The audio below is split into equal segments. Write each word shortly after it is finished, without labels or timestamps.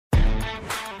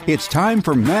It's time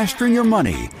for Mastering Your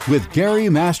Money with Gary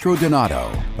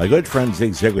Mastrodonato. My good friend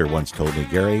Zig Ziglar once told me,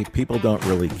 Gary, people don't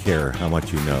really care how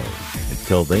much you know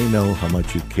until they know how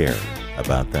much you care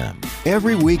about them.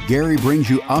 Every week, Gary brings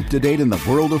you up to date in the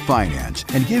world of finance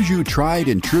and gives you tried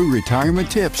and true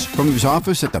retirement tips from his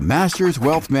office at the Masters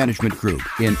Wealth Management Group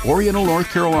in Oriental, North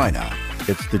Carolina.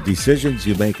 It's the decisions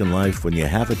you make in life when you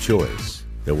have a choice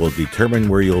that will determine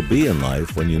where you'll be in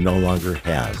life when you no longer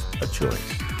have a choice.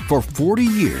 For 40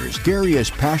 years, Gary has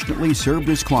passionately served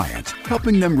his clients,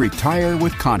 helping them retire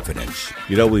with confidence.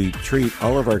 You know, we treat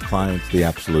all of our clients the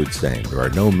absolute same. There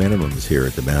are no minimums here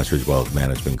at the Masters Wealth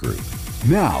Management Group.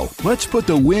 Now, let's put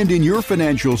the wind in your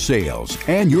financial sails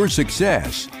and your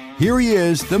success. Here he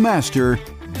is, the master,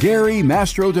 Gary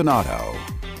Mastrodonato.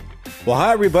 Well,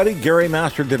 hi, everybody. Gary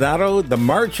Mastrodonato. The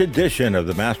March edition of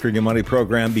the Mastering Your Money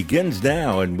program begins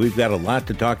now, and we've got a lot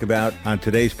to talk about on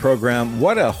today's program.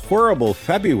 What a horrible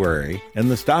February in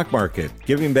the stock market,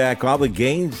 giving back all the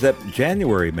gains that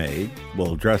January made.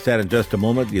 We'll address that in just a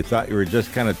moment. You thought you were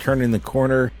just kind of turning the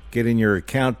corner, getting your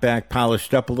account back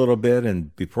polished up a little bit,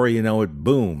 and before you know it,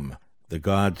 boom, the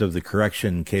gods of the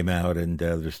correction came out, and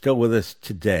they're still with us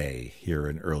today here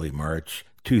in early March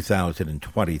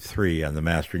 2023 on the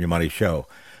Mastering Your Money show.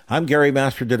 I'm Gary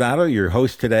Mastrodonato, your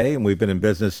host today, and we've been in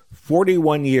business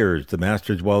 41 years. The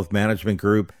Masters Wealth Management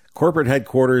Group, corporate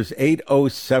headquarters,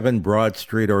 807 Broad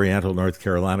Street, Oriental, North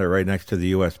Carolina, right next to the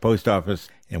U.S. Post Office.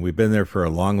 And we've been there for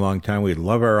a long, long time. We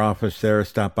love our office there.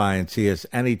 Stop by and see us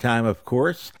anytime, of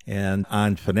course. And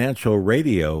on Financial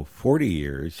Radio, 40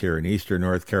 years here in Eastern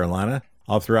North Carolina,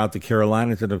 all throughout the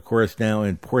Carolinas, and of course now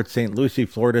in Port St. Lucie,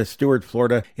 Florida, Stuart,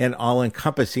 Florida, and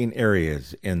all-encompassing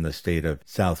areas in the state of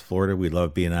South Florida. We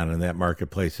love being out in that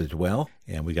marketplace as well,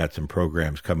 and we got some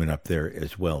programs coming up there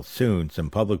as well soon, some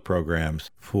public programs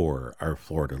for our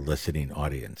Florida listening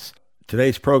audience.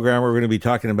 Today's program, we're going to be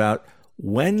talking about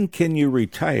when can you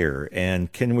retire,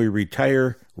 and can we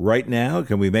retire right now?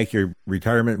 Can we make your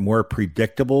retirement more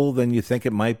predictable than you think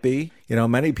it might be? You know,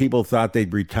 many people thought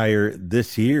they'd retire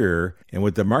this year, and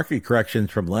with the market corrections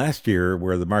from last year,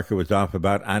 where the market was off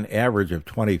about on average of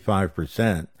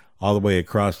 25% all the way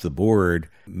across the board,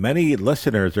 many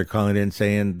listeners are calling in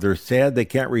saying they're sad they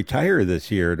can't retire this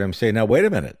year. And I'm saying, now, wait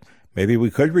a minute. Maybe we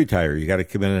could retire. You got to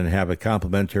come in and have a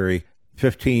complimentary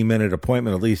 15-minute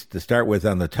appointment, at least to start with,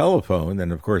 on the telephone.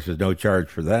 And of course, there's no charge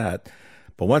for that.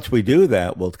 But once we do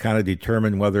that, we'll kind of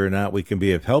determine whether or not we can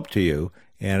be of help to you.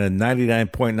 And in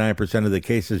 99.9% of the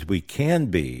cases, we can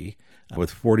be.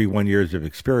 With 41 years of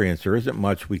experience, there isn't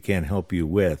much we can't help you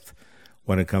with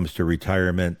when it comes to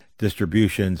retirement,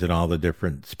 distributions, and all the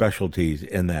different specialties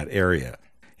in that area.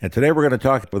 And today we're going to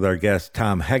talk with our guest,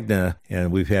 Tom Hegna,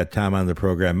 and we've had Tom on the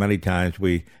program many times.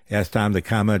 We asked Tom to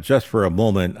comment just for a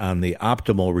moment on the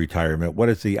optimal retirement. What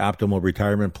does the optimal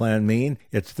retirement plan mean?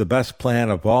 It's the best plan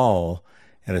of all.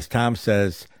 And as Tom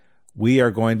says, we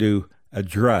are going to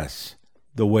address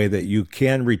the way that you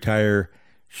can retire,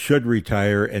 should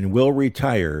retire, and will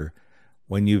retire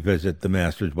when you visit the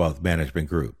Masters Wealth Management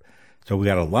Group. So we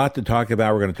got a lot to talk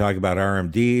about. We're going to talk about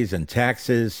RMDs and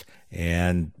taxes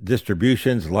and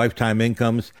distributions, lifetime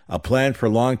incomes, a plan for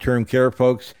long-term care,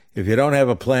 folks. If you don't have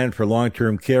a plan for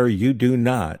long-term care, you do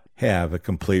not have a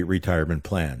complete retirement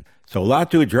plan. So a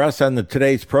lot to address on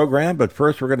today's program, but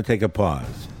first we're going to take a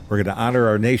pause. We're going to honor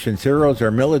our nation's heroes,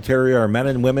 our military, our men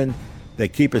and women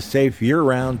that keep us safe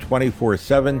year-round,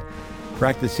 24/7,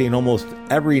 practicing almost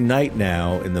every night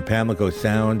now in the Pamlico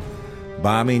Sound,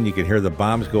 bombing. You can hear the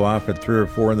bombs go off at 3 or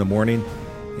 4 in the morning,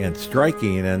 and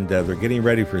striking, and they're getting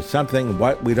ready for something.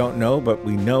 What, we don't know, but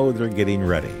we know they're getting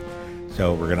ready.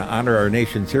 So we're going to honor our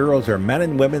nation's heroes, our men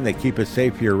and women that keep us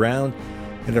safe year-round,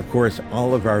 and of course,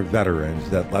 all of our veterans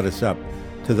that led us up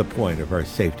to the point of our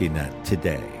safety net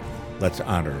today. Let's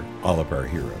honor all of our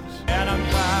heroes. And I'm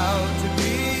proud to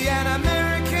be an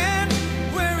American,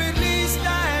 where at least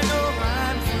I know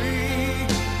I'm free.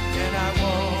 And I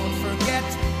won't forget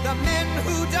the men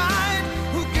who died,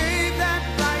 who gave that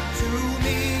right to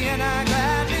me. And I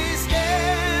gladly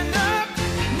stand up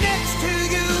next to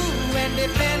you and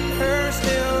defend her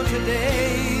still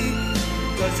today.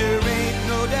 'Cause there ain't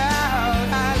no doubt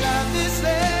I love this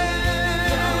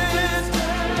land. God bless the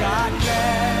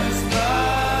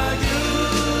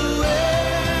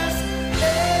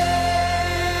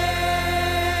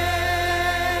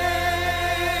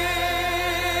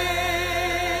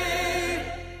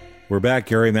We're back,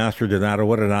 Gary Mastrodonato.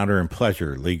 What an honor and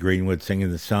pleasure. Lee Greenwood singing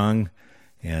the song,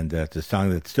 and it's a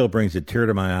song that still brings a tear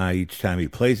to my eye each time he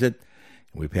plays it.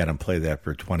 We've had him play that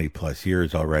for 20 plus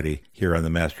years already here on the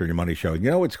Mastering Your Money show.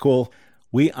 You know what's cool?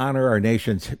 We honor our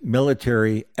nation's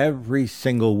military every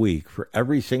single week for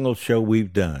every single show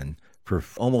we've done for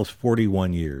almost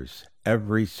 41 years.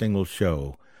 Every single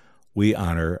show, we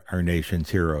honor our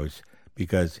nation's heroes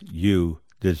because you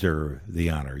deserve the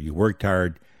honor. You worked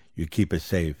hard, you keep us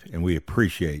safe, and we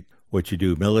appreciate what you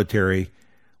do, military.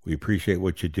 We appreciate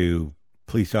what you do,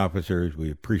 police officers.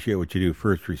 We appreciate what you do,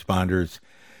 first responders,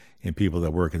 and people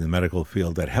that work in the medical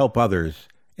field that help others,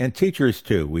 and teachers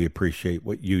too. We appreciate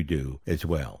what you do as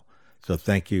well. So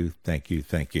thank you, thank you,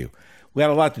 thank you. We had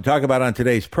a lot to talk about on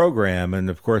today's program, and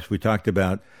of course we talked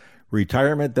about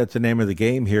retirement. That's the name of the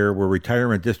game here. We're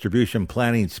retirement distribution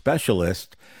planning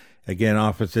specialist. Again,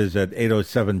 offices at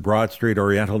 807 Broad Street,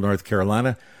 Oriental, North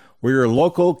Carolina. We're your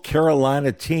local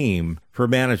Carolina team for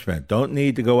management. Don't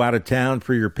need to go out of town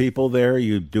for your people there.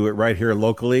 You do it right here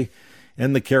locally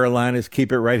in the Carolinas.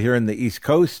 Keep it right here in the East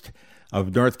Coast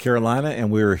of North Carolina,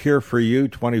 and we're here for you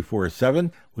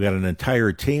 24/7. We got an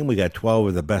entire team. We got 12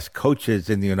 of the best coaches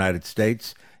in the United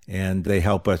States, and they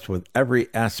help us with every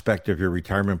aspect of your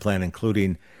retirement plan,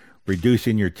 including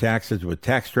reducing your taxes with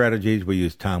tax strategies. We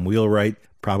use Tom Wheelwright,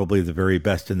 probably the very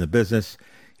best in the business.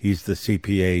 He's the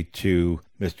CPA to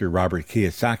Mr. Robert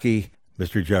Kiyosaki,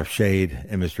 Mr. Jeff Shade,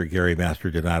 and Mr. Gary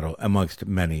Masterdonato, amongst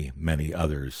many, many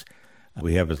others.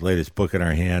 We have his latest book in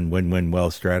our hand, Win-Win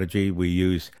Wealth Strategy. We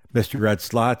use Mr. Ed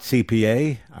Slott,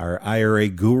 CPA, our IRA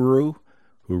guru,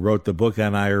 who wrote the book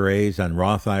on IRAs, on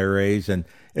Roth IRAs. And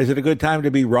is it a good time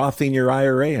to be Rothing your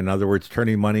IRA? In other words,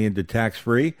 turning money into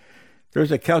tax-free?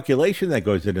 There's a calculation that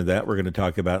goes into that we're going to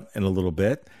talk about in a little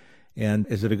bit. And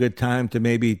is it a good time to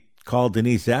maybe call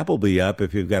Denise Appleby up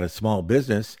if you've got a small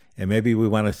business and maybe we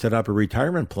want to set up a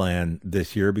retirement plan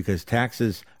this year because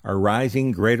taxes are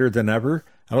rising greater than ever?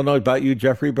 I don't know about you,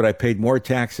 Jeffrey, but I paid more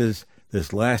taxes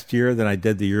this last year than I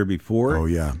did the year before. Oh,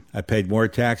 yeah. I paid more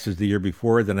taxes the year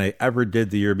before than I ever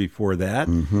did the year before that.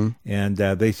 Mm-hmm. And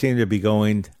they seem to be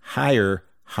going higher,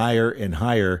 higher, and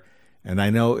higher. And I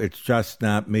know it's just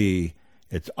not me.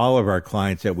 It's all of our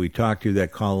clients that we talk to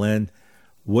that call in.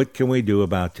 What can we do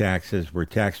about taxes? We're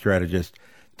tax strategists.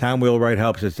 Tom Wheelwright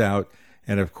helps us out.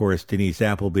 And, of course, Denise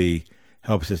Appleby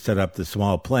helps us set up the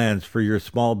small plans for your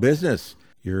small business,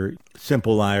 your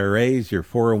simple IRAs, your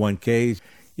 401ks,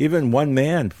 even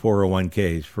one-man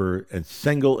 401ks for a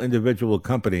single individual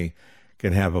company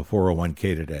can have a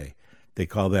 401k today. They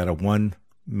call that a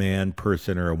one-man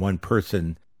person or a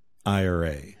one-person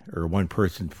IRA or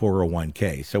one-person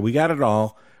 401k. So we got it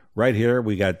all right here.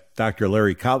 We got Dr.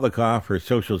 Larry Kotlikoff, our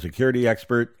Social Security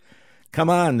expert.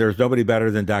 Come on, there's nobody better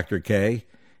than Dr. K.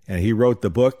 And he wrote the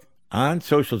book on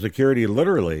Social Security,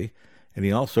 literally. And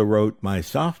he also wrote my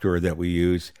software that we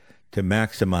use to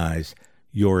maximize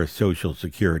your Social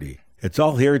Security. It's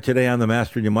all here today on the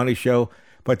Mastering Your Money Show.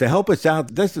 But to help us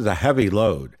out, this is a heavy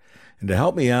load. And to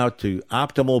help me out to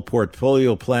optimal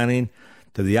portfolio planning,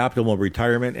 to the optimal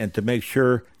retirement, and to make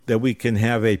sure that we can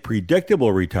have a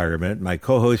predictable retirement, my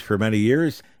co-host for many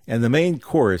years, and the main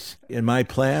course in my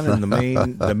plan, and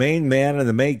the main man and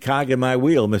the main cog in my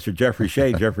wheel, Mr. Jeffrey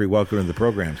Shea. Jeffrey, welcome to the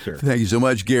program, sir. Thank you so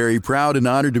much, Gary. Proud and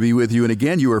honored to be with you. And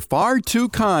again, you are far too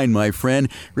kind, my friend.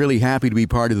 Really happy to be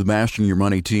part of the Mastering Your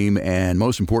Money team, and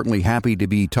most importantly, happy to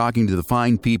be talking to the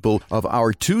fine people of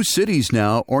our two cities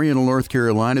now, Oriental, North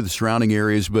Carolina, the surrounding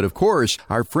areas, but of course,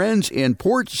 our friends in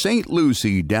Port St.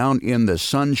 Lucie down in the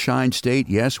Sunshine State.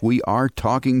 Yes, we are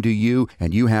talking to you,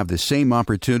 and you have the same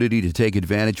opportunity to take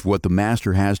advantage of what the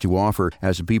Master has to offer.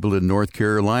 As the people in North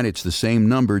Carolina, it's the same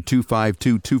number,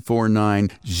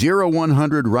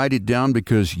 252-249-0100. Write it down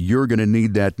because you're going to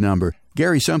need that number.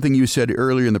 Gary, something you said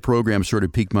earlier in the program sort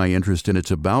of piqued my interest, and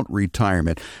it's about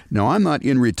retirement. Now, I'm not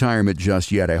in retirement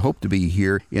just yet. I hope to be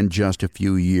here in just a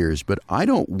few years, but I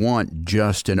don't want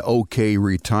just an okay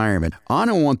retirement. I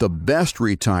don't want the best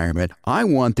retirement. I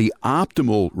want the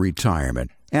optimal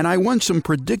retirement. And I want some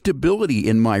predictability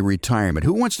in my retirement.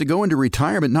 Who wants to go into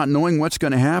retirement not knowing what's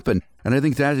going to happen? And I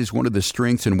think that is one of the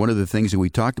strengths and one of the things that we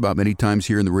talked about many times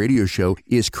here in the radio show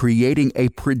is creating a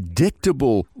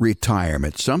predictable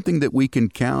retirement, something that we can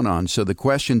count on. So the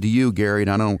question to you, Gary, and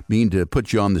I don't mean to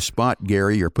put you on the spot,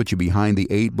 Gary, or put you behind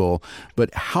the eight ball,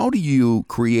 but how do you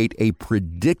create a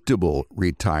predictable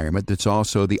retirement that's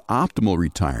also the optimal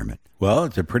retirement? Well,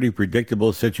 it's a pretty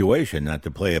predictable situation, not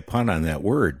to play a pun on that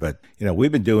word, but,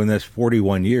 we've been doing this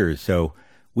 41 years, so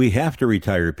we have to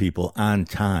retire people on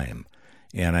time.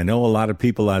 And I know a lot of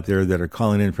people out there that are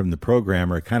calling in from the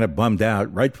program are kind of bummed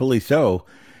out, rightfully so,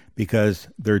 because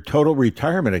their total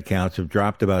retirement accounts have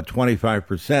dropped about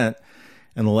 25%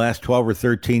 in the last 12 or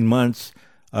 13 months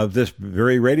of this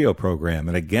very radio program.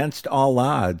 And against all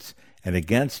odds, and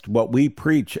against what we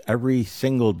preach every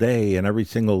single day and every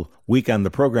single week on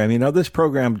the program. You know, this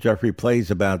program, Jeffrey,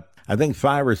 plays about, I think,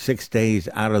 5 or 6 days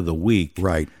out of the week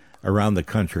around the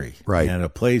country. Right. And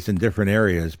it plays in different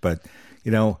areas. But,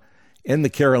 you know, in the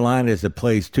Carolinas, it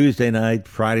plays Tuesday night,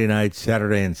 Friday night,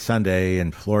 Saturday, and Sunday.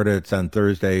 In Florida, it's on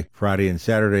Thursday, Friday, and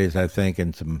Saturdays, I think,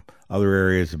 and some other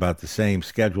areas about the same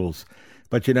schedules.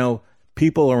 But, you know,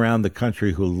 people around the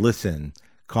country who listen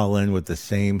call in with the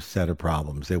same set of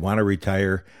problems. They want to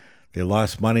retire. They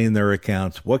lost money in their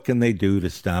accounts. What can they do to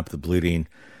stop the bleeding?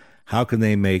 How can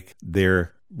they make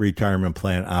their retirement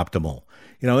plan optimal?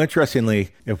 You know,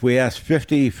 interestingly, if we ask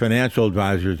 50 financial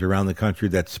advisors around the country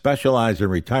that specialize in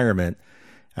retirement,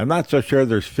 I'm not so sure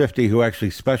there's 50 who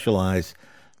actually specialize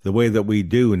the way that we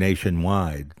do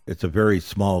nationwide. It's a very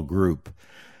small group,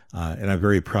 and I'm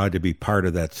very proud to be part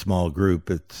of that small group.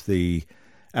 It's the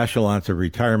echelons of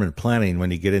retirement planning when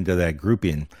you get into that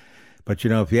grouping. But, you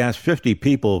know, if you ask 50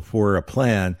 people for a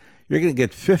plan, you're going to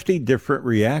get 50 different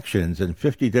reactions and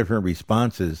 50 different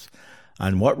responses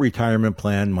on what retirement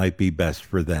plan might be best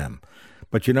for them.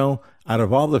 But, you know, out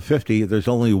of all the 50, there's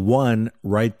only one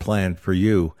right plan for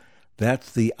you.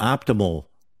 That's the optimal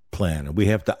plan. We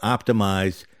have to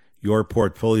optimize your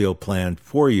portfolio plan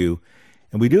for you.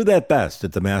 And we do that best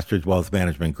at the Masters Wealth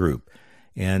Management Group.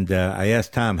 And I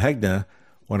asked Tom Hegna,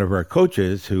 one of our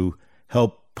coaches who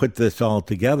helped put this all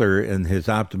together in his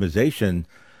optimization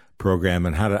program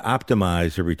and how to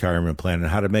optimize a retirement plan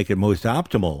and how to make it most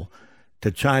optimal, to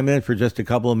chime in for just a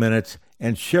couple of minutes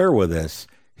and share with us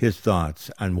his thoughts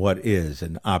on what is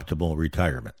an optimal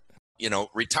retirement. You know,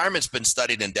 retirement's been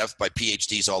studied in depth by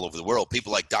PhDs all over the world.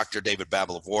 People like Dr. David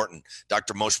Babel of Wharton,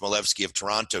 Dr. Moshe Milevsky of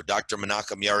Toronto, Dr.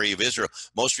 Menachem Yari of Israel,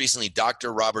 most recently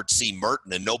Dr. Robert C.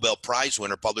 Merton, a Nobel Prize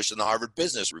winner, published in the Harvard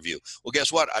Business Review. Well,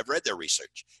 guess what? I've read their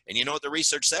research. And you know what the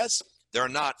research says? There are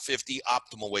not 50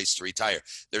 optimal ways to retire.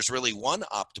 There's really one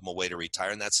optimal way to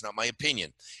retire, and that's not my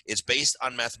opinion. It's based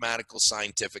on mathematical,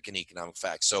 scientific, and economic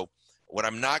facts. So what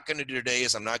I'm not going to do today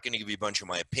is I'm not going to give you a bunch of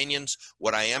my opinions.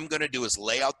 What I am going to do is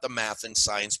lay out the math and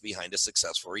science behind a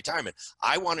successful retirement.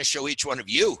 I want to show each one of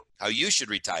you how you should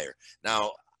retire.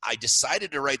 Now, I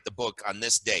decided to write the book on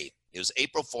this date. It was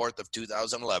April 4th of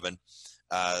 2011.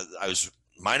 I was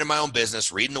minding my own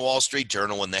business, reading the Wall Street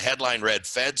Journal, when the headline read,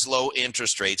 Fed's low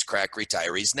interest rates crack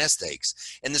retirees' nest eggs.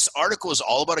 And this article is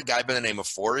all about a guy by the name of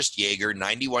Forrest Yeager,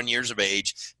 91 years of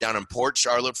age, down in Port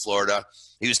Charlotte, Florida.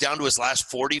 He was down to his last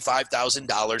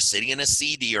 $45,000, sitting in a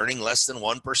CD, earning less than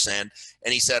 1%. And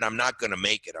he said, I'm not going to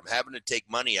make it. I'm having to take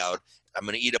money out. I'm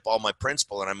going to eat up all my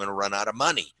principal, and I'm going to run out of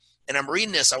money. And I'm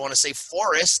reading this. I want to say,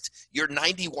 Forrest, you're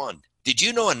 91. Did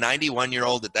you know a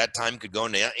 91-year-old at that time could go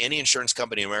into any insurance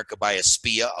company in America, buy a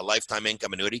SPIA, a lifetime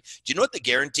income annuity? Do you know what the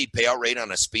guaranteed payout rate on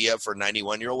a SPIA for a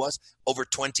 91-year-old was? Over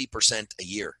 20% a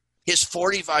year. His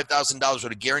 $45,000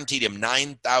 would have guaranteed him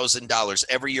 $9,000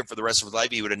 every year for the rest of his life.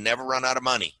 He would have never run out of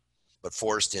money. But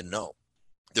Forrest didn't know.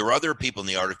 There were other people in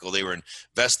the article. They were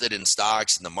invested in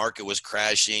stocks and the market was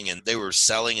crashing and they were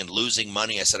selling and losing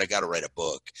money. I said, I got to write a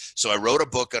book. So I wrote a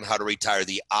book on how to retire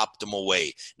the optimal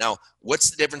way. Now,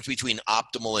 what's the difference between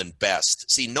optimal and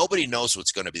best? See, nobody knows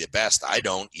what's going to be the best. I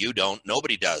don't. You don't.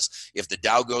 Nobody does. If the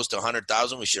Dow goes to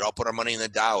 100,000, we should all put our money in the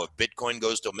Dow. If Bitcoin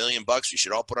goes to $1 million, we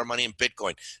should all put our money in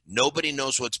Bitcoin. Nobody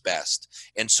knows what's best.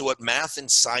 And so what math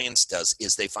and science does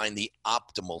is they find the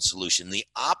optimal solution. The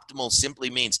optimal simply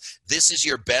means this is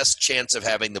your best chance of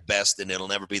having the best and it'll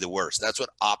never be the worst. That's what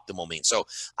optimal means. So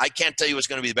I can't tell you what's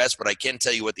going to be the best, but I can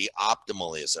tell you what the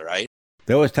optimal is, all right?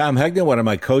 That was Tom Hegna, one of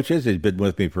my coaches. He's been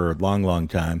with me for a long, long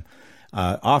time.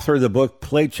 Author of the book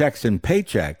Playchecks and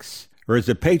Paychecks. Or is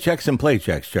it Paychecks and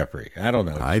Playchecks, Jeffrey? I don't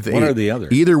know. One or the other.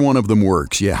 Either one of them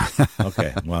works, yeah.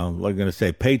 Okay. Well, we're going to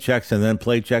say paychecks and then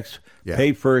playchecks. Yeah.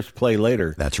 Pay first, play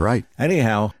later. That's right.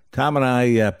 Anyhow, Tom and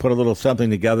I put a little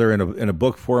something together in a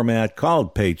book format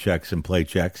called Paychecks and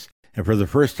Playchecks. And for the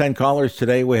first 10 callers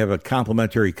today, we have a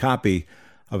complimentary copy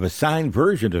of a signed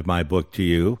version of my book to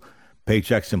you,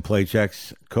 Paychecks and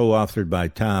Playchecks, co-authored by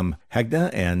Tom Hegna.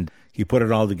 And he put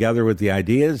it all together with the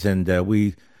ideas, and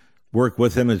we work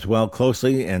with him as well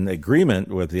closely in agreement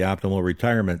with the optimal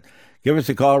retirement. Give us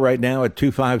a call right now at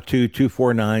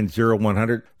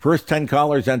 252-249-0100. First 10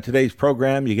 callers on today's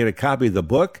program, you get a copy of the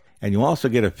book, and you also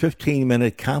get a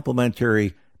 15-minute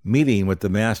complimentary meeting with the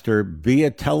master via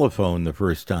telephone the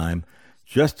first time,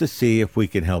 just to see if we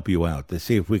can help you out, to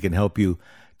see if we can help you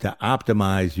to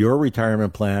optimize your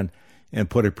retirement plan and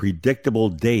put a predictable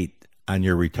date on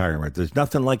your retirement. There's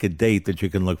nothing like a date that you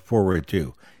can look forward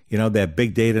to. You know, that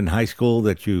big date in high school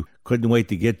that you couldn't wait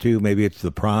to get to. Maybe it's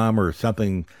the prom or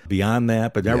something beyond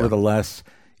that, but nevertheless,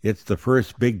 it's the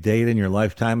first big date in your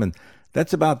lifetime. And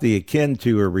That's about the akin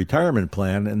to a retirement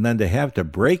plan, and then to have to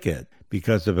break it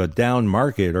because of a down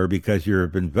market or because your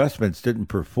investments didn't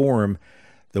perform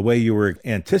the way you were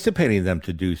anticipating them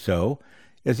to do so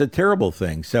is a terrible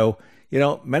thing. So,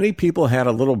 many people had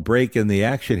a little break in the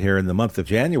action here in the month of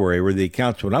January where the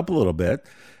accounts went up a little bit,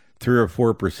 3 or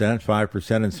 4%,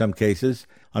 5% in some cases.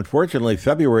 Unfortunately,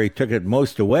 February took it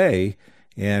most away,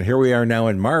 and here we are now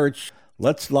in March.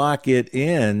 Let's lock it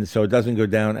in so it doesn't go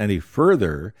down any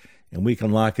further, and we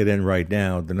can lock it in right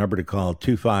now. The number to call,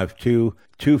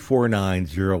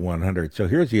 252-249-0100. So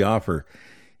here's the offer.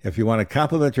 If you want a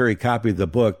complimentary copy of the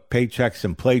book, Paychecks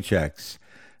and Playchecks,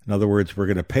 in other words, we're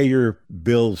going to pay your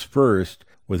bills first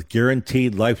with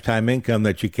guaranteed lifetime income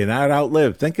that you cannot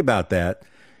outlive. Think about that.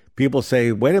 People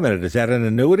say, wait a minute, is that an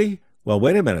annuity? Well,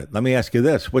 wait a minute. Let me ask you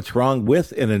this. What's wrong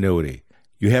with an annuity?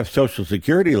 You have Social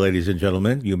Security, ladies and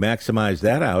gentlemen. You maximize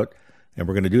that out, and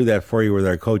we're going to do that for you with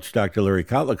our coach, Dr. Larry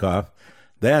Kotlikoff.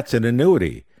 That's an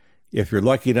annuity. If you're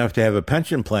lucky enough to have a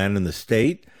pension plan in the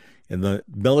state, in the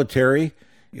military,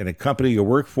 in a company you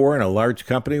work for, in a large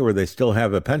company where they still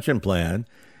have a pension plan,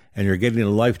 and you're getting a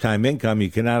lifetime income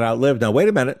you cannot outlive. Now, wait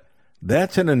a minute.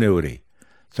 That's an annuity.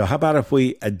 So how about if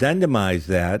we addendamize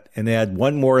that and add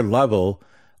one more level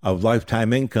of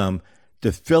lifetime income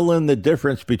to fill in the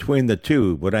difference between the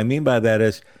two? What I mean by that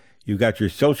is you got your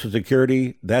Social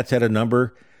Security, that's at a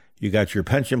number. You got your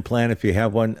pension plan, if you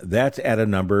have one, that's at a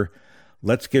number.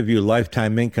 Let's give you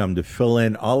lifetime income to fill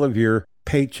in all of your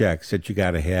paychecks that you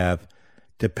got to have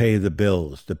to pay the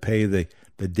bills, to pay the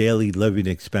daily living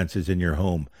expenses in your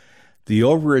home. The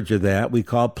overage of that we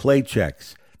call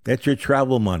playchecks. That's your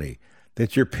travel money.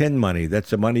 That's your PIN money.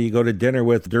 That's the money you go to dinner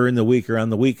with during the week or on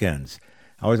the weekends.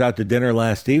 I was out to dinner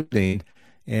last evening,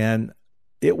 and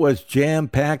it was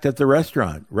jam-packed at the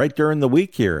restaurant right during the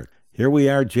week here. Here we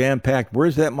are, jam-packed.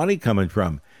 Where's that money coming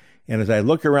from? And as I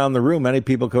look around the room, many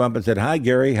people come up and said, hi,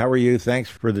 Gary, how are you? Thanks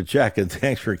for the check, and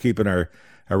thanks for keeping our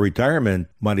retirement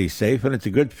money safe. And it's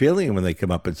a good feeling when they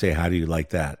come up and say, how do you like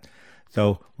that?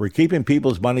 So we're keeping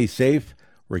people's money safe.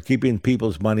 We're keeping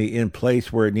people's money in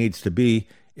place where it needs to be,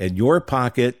 in your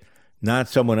pocket, not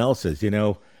someone else's.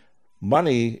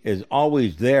 Money is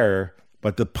always there,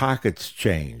 but the pockets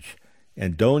change.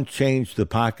 And don't change the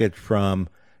pocket from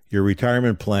your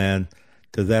retirement plan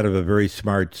to that of a very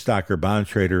smart stock or bond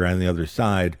trader on the other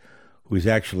side who's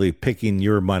actually picking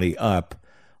your money up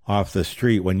off the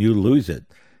street when you lose it.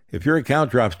 If your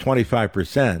account drops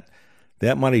 25%,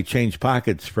 that money changed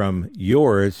pockets from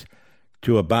yours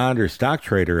to a bond or stock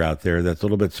trader out there that's a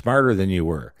little bit smarter than you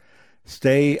were.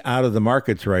 Stay out of the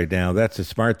markets right now. That's a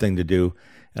smart thing to do.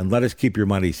 And let us keep your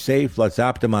money safe. Let's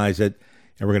optimize it.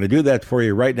 And we're going to do that for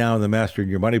you right now in the Mastering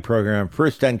Your Money program.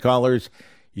 First 10 callers,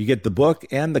 you get the book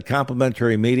and the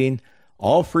complimentary meeting,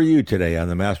 all for you today on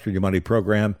the Mastering Your Money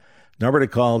program. Number to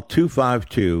call,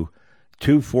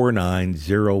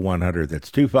 252-249-0100.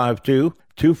 That's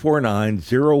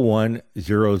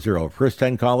 252-249-0100. First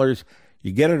 10 callers,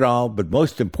 you get it all. But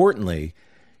most importantly,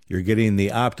 you're getting the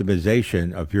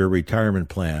optimization of your retirement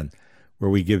plan, where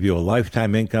we give you a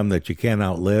lifetime income that you can't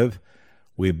outlive.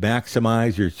 We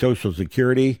maximize your Social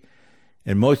Security.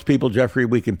 And most people, Jeffrey,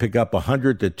 we can pick up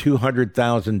 $100,000 to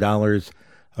 $200,000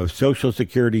 of Social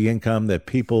Security income that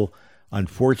people,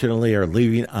 unfortunately, are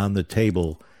leaving on the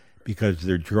table because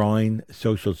they're drawing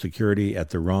Social Security at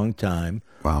the wrong time.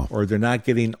 Wow. Or they're not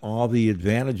getting all the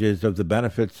advantages of the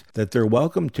benefits that they're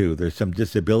welcome to. There's some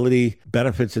disability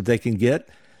benefits that they can get.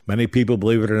 Many people,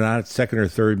 believe it or not, second or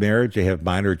third marriage, they have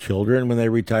minor children when they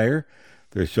retire.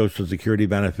 There's Social Security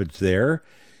benefits there.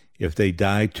 If they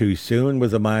die too soon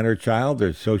with a minor child,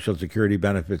 there's Social Security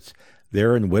benefits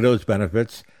there and widows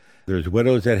benefits. There's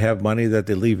widows that have money that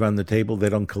they leave on the table. They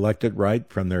don't collect it right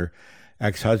from their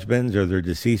ex-husbands or their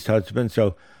deceased husbands.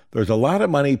 So there's a lot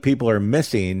of money people are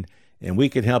missing, and we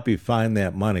can help you find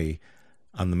that money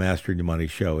on the Mastering Your Money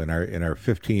show in our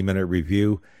 15-minute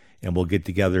review. And we'll get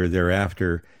together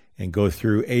thereafter and go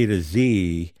through A to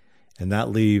Z and not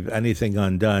leave anything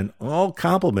undone. All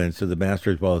compliments to the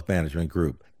Masters Wealth Management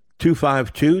Group.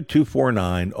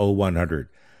 252-249-0100.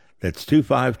 That's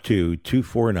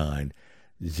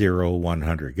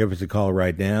 252-249-0100. Give us a call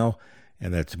right now,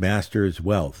 and that's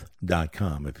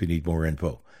masterswealth.com if you need more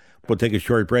info. We'll take a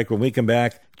short break. When we come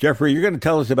back, Jeffrey, you're going to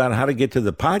tell us about how to get to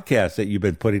the podcast that you've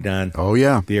been putting on the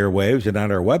airwaves and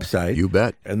on our website. You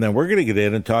bet. And then we're going to get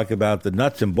in and talk about the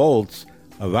nuts and bolts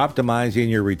of optimizing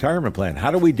your retirement plan. How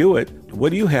do we do it?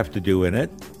 What do you have to do in it?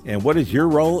 And what is your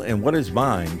role and what is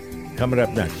mine? Coming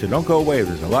up next. So don't go away.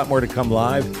 There's a lot more to come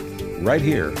live right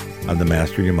here on the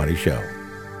Mastering Your Money show.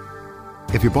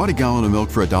 If you bought a gallon of milk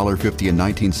for $1.50 in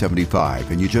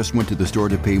 1975 and you just went to the store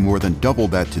to pay more than double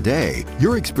that today,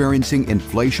 you're experiencing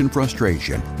inflation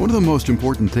frustration. One of the most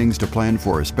important things to plan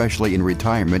for, especially in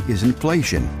retirement, is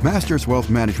inflation. Masters Wealth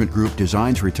Management Group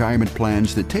designs retirement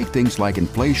plans that take things like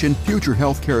inflation, future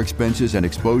health care expenses, and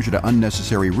exposure to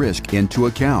unnecessary risk into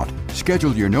account.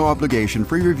 Schedule your no-obligation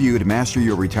free review to master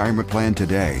your retirement plan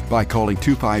today by calling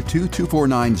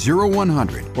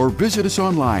 252-249-0100 or visit us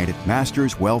online at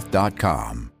masterswealth.com.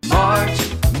 March,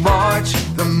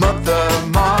 the month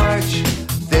of March.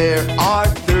 There are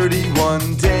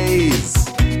 31 days.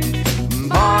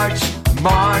 March,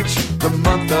 the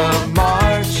month of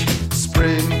March.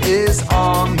 Spring is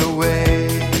on the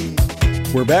way.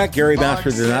 We're back. Gary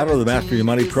Mastrodonato, the Master Your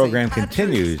Money program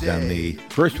continues on the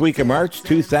first week of March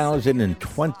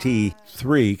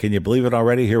 2023. Can you believe it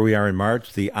already? Here we are in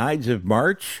March, the Ides of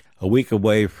March, a week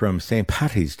away from St.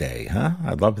 Patty's Day, huh?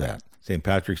 I love that. St.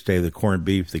 Patrick's Day, the corned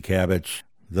beef, the cabbage,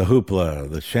 the hoopla,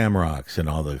 the shamrocks, and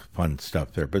all the fun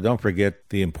stuff there. But don't forget,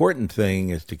 the important thing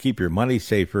is to keep your money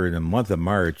safer in the month of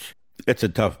March. It's a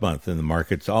tough month in the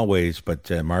markets always,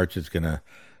 but March is going to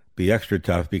be extra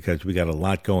tough because we got a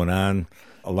lot going on.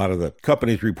 A lot of the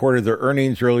companies reported their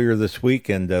earnings earlier this week,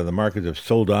 and the markets have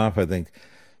sold off, I think,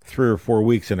 3 or 4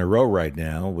 weeks in a row right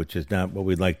now, which is not what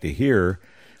we'd like to hear.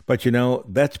 But, you know,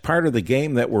 that's part of the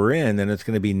game that we're in, and it's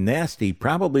going to be nasty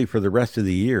probably for the rest of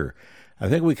the year. I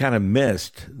think we kind of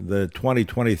missed the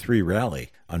 2023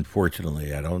 rally,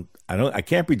 unfortunately. I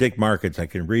can't predict markets. I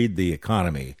can read the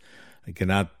economy. I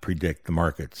cannot predict the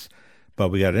markets. But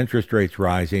we got interest rates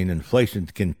rising. Inflation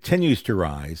continues to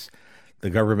rise. The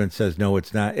government says, no,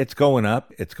 it's not. It's going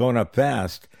up. It's going up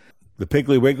fast. The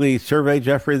Piggly Wiggly survey,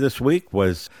 Jeffrey, this week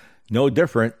was no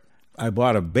different. I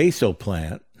bought a basil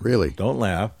plant. Really? Don't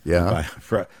laugh. Yeah.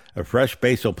 A fresh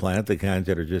basil plant, the kinds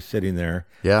that are just sitting there.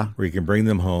 Yeah. Where you can bring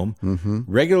them home. Mm-hmm.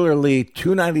 Regularly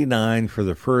 $2.99 for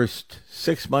the first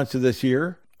 6 months of this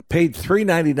year. Paid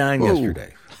 $3.99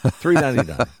 yesterday.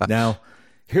 $3.99. Now,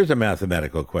 here's a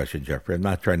mathematical question, Jeffrey. I'm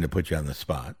not trying to put you on the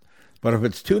spot. But if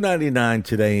it's $2.99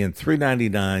 today and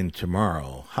 $3.99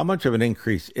 tomorrow, how much of an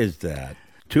increase is that?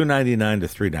 $2.99 to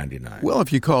 $3.99. Well,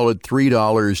 if you call it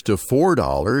 $3 to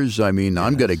 $4, I mean, yes.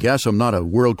 I'm going to guess I'm not a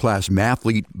world-class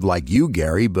mathlete like you,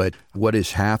 Gary, but what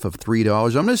is half of $3?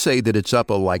 I'm going to say that it's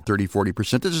up like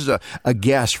 30-40%. This is a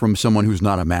guess from someone who's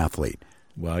not a mathlete.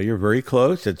 Well, you're very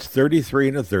close. It's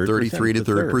 33 1/3%. 33 to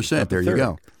 30%. There you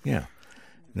go. Yeah.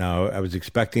 Now, I was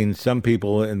expecting some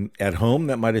people at home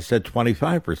that might have said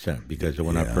 25% because it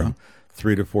went up from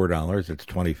 $3 to $4. It's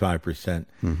 25%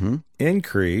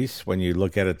 increase when you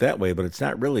look at it that way, but it's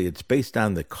not really. It's based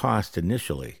on the cost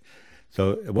initially.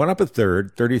 So it went up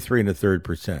 1/3, 33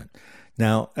 1/3%.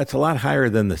 Now, that's a lot higher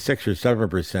than the 6 or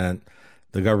 7%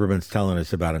 the government's telling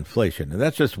us about inflation. And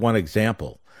that's just one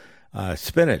example.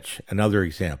 Spinach, another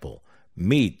example.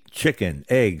 Meat, chicken,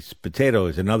 eggs,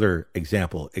 potatoes, another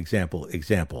example.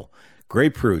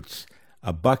 Grapefruits,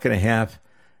 $1.50,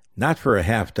 not for a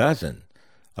half dozen,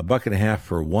 $1.50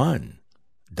 for one.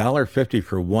 $1.50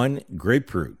 for one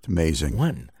grapefruit. Amazing.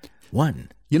 One.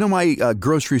 You know, my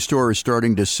grocery store is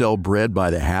starting to sell bread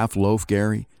by the half loaf,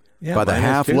 Gary. Yeah, by the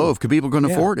half loaf, because people can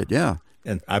afford it. Yeah.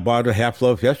 And I bought a half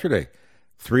loaf yesterday,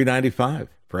 $3.95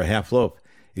 for a half loaf.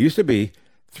 It used to be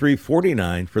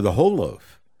 $3.49 for the whole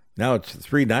loaf. Now it's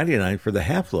 $3.99 for the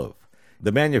half loaf.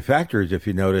 The manufacturers, if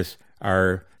you notice,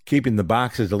 are keeping the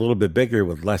boxes a little bit bigger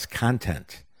with less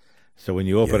content. So when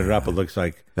you open it up, it looks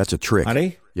like... That's a trick.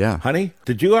 Honey? Yeah. Honey,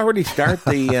 did you already start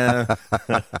the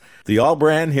all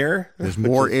brand here? There's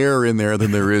more air in there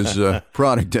than there is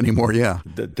product anymore, yeah.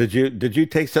 Did you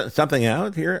take something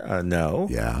out here? No.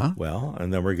 Yeah. Well,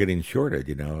 and then we're getting shorted,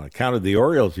 you know. I counted the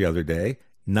Orioles the other day.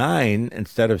 9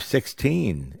 instead of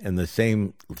 16 in the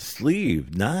same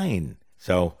sleeve. 9.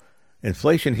 So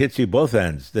inflation hits you both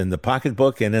ends, in the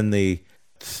pocketbook and in the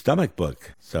stomach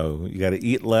book. So you got to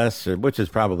eat less, which is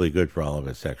probably good for all of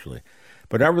us, actually.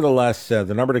 But nevertheless, the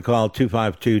number to call,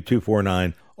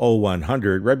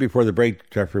 252-249-0100. Right before the break,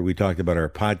 Jeffrey, we talked about our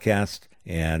podcast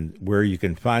and where you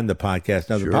can find the podcast.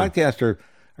 Now, the podcasts are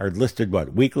listed,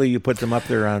 weekly? You put them up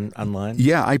there online?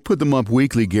 Yeah, I put them up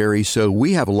weekly, Gary. So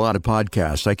we have a lot of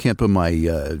podcasts. I can't put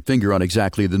my finger on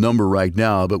exactly the number right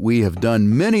now, but we have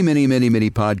done many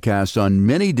podcasts on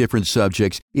many different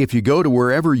subjects. If you go to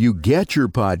wherever you get your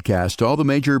podcast, all the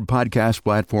major podcast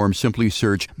platforms, simply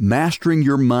search Mastering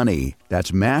Your Money.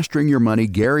 That's Mastering Your Money,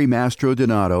 Gary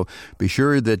Mastrodonato. Be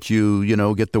sure that you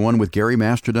get the one with Gary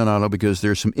Mastrodonato because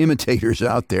there's some imitators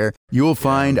out there. You will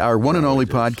find our one and only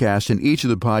podcast, and each of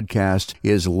the podcast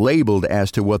is labeled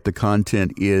as to what the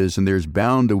content is, and there's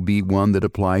bound to be one that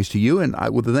applies to you. And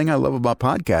the thing I love about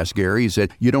podcasts, Gary, is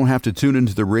that you don't have to tune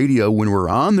into the radio when we're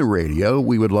on the radio.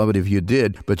 We would love it if you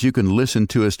did, but you can listen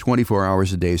to us 24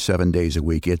 hours a day, 7 days a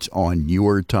week. It's on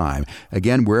your time.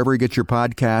 Again, wherever you get your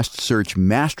podcasts, search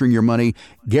Mastering Your Money,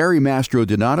 Gary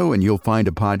Mastrodonato, and you'll find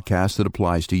a podcast that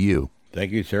applies to you.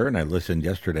 Thank you, sir. And I listened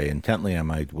yesterday intently on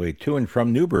my way to and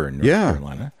from New Bern, North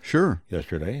Carolina. Sure.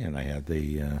 Yesterday, and I had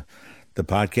the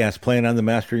podcast playing on the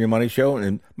Mastering Your Money show.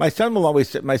 And my son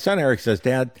Eric says,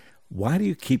 Dad, why do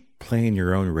you keep playing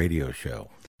your own radio show?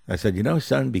 I said,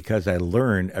 son, because I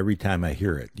learn every time I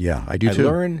hear it. Yeah, I do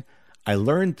too. I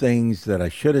learn things that I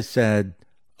should have said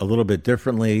a little bit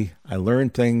differently. I learn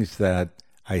things that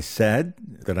I said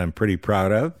that I'm pretty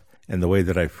proud of, and the way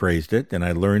that I phrased it, and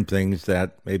I learned things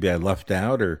that maybe I left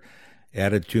out or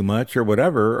added too much or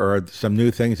whatever, or some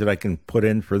new things that I can put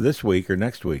in for this week or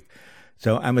next week.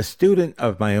 So I'm a student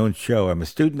of my own show. I'm a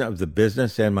student of the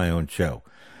business and my own show.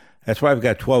 That's why I've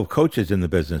got 12 coaches in the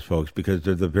business, folks, because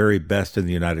they're the very best in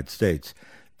the United States.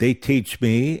 They teach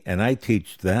me, and I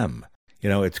teach them.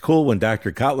 It's cool when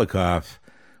Dr. Kotlikoff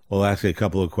will ask you a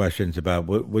couple of questions about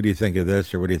what do you think of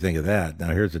this or what do you think of that. Now,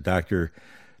 here's a doctor,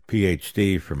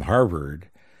 PhD from Harvard,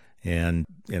 and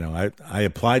I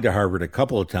applied to Harvard a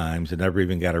couple of times and never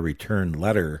even got a return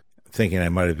letter, thinking I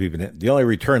might have even, the only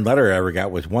return letter I ever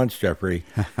got was once, Jeffrey,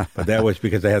 but that was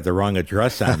because I had the wrong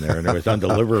address on there and it was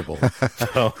undeliverable.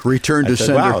 So return to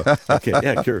sender. Wow. Okay,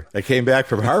 yeah, sure. I came back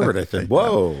from Harvard. I said,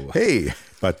 whoa. Hey.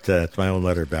 But it's my own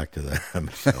letter back to them.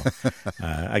 So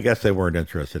I guess they weren't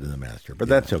interested in the master, but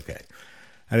that's okay.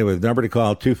 Anyway, the number to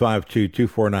call,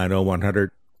 252-249-0100.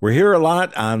 We're here a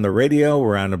lot on the radio.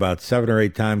 We're on about 7 or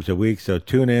 8 times a week, so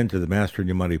tune in to the Mastering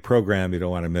Your Money program. You don't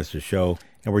want to miss a show.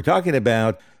 And we're talking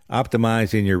about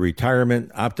optimizing your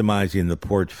retirement, optimizing the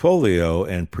portfolio,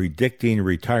 and predicting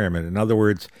retirement. In other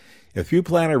words, if you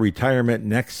plan a retirement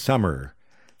next summer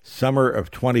of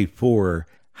 24,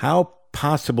 how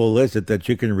possible is it that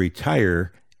you can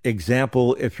retire?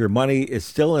 Example, if your money is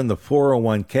still in the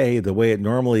 401k the way it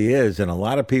normally is, and a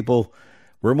lot of people,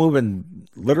 we're moving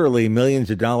literally millions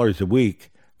of dollars a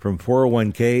week from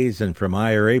 401ks and from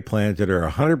IRA plans that are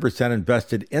 100%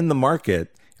 invested in the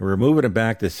market, and we're moving it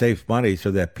back to safe money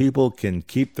so that people can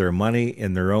keep their money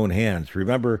in their own hands.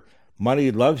 Remember,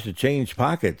 money loves to change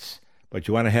pockets, but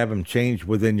you want to have them change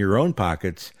within your own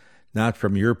pockets, not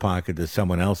from your pocket to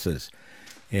someone else's.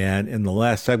 And in the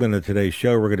last segment of today's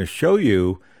show, we're going to show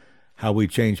you how we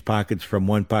change pockets from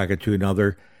one pocket to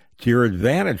another to your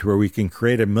advantage, where we can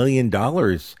create $1 million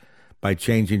by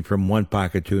changing from one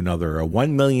pocket to another. A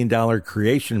 $1 million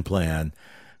creation plan,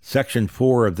 section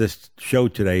 4 of this show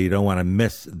today. You don't want to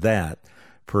miss that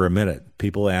for a minute.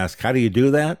 People ask, how do you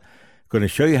do that? I'm going to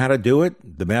show you how to do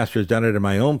it. The master's done it in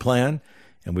my own plan,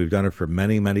 and we've done it for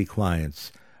many, many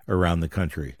clients around the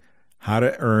country. How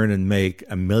to earn and make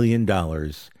 $1 million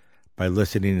by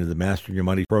listening to the Mastering Your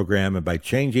Money program and by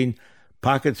changing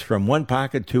pockets from one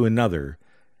pocket to another.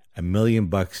 $1 million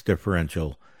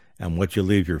differential on what you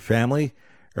leave your family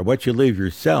or what you leave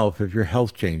yourself if your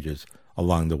health changes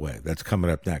along the way. That's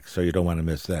coming up next, so you don't want to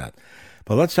miss that.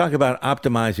 But let's talk about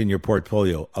optimizing your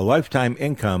portfolio, a lifetime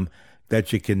income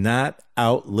that you cannot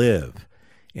outlive.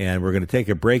 And we're going to take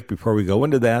a break before we go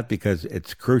into that because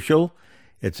it's crucial,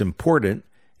 it's important,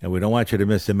 and we don't want you to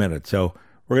miss a minute. So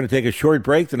we're going to take a short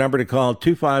break. The number to call,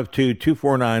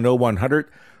 252-249-0100.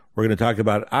 We're going to talk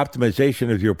about optimization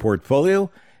of your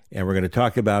portfolio, and we're going to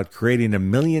talk about creating $1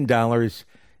 million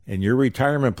in your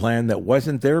retirement plan that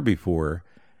wasn't there before,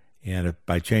 and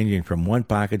by changing from one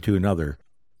pocket to another.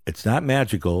 It's not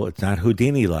magical. It's not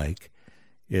Houdini-like.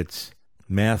 It's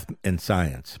math and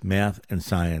science. Math and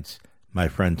science. My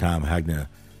friend Tom Hagna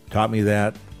taught me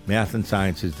that. Math and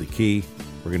science is the key.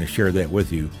 We're going to share that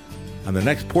with you on the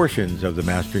next portions of the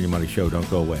Mastering Your Money Show. Don't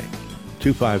go away.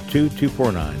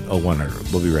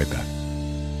 252-249-0100. We'll be right back.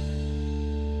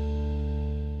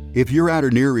 If you're at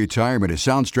or near retirement, a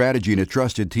sound strategy and a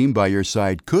trusted team by your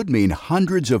side could mean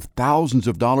hundreds of thousands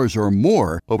of dollars or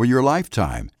more over your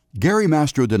lifetime. Gary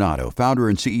Mastrodonato, founder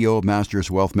and CEO of Masters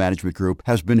Wealth Management Group,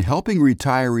 has been helping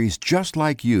retirees just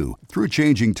like you through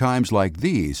changing times like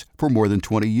these for more than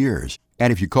 20 years.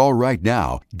 And if you call right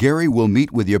now, Gary will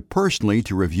meet with you personally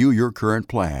to review your current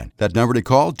plan. That number to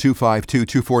call,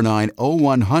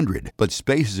 252-249-0100. But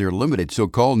spaces are limited, so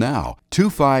call now,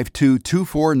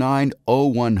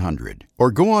 252-249-0100.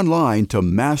 Or go online to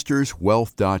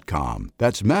masterswealth.com.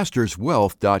 That's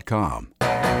masterswealth.com. The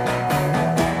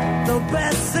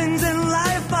best things in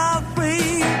life are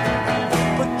free,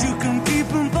 but you can keep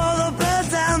them for the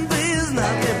best and please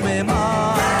now give me more.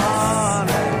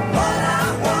 What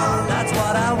I want.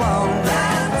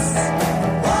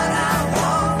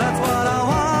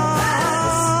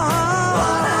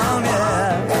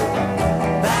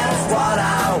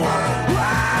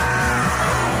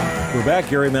 We're back.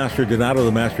 Gary Mastrodonato,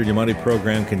 the Master Your Money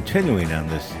program, continuing on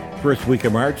this first week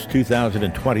of March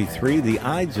 2023. The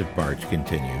Ides of March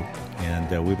continue.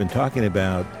 And we've been talking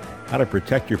about how to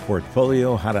protect your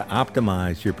portfolio, how to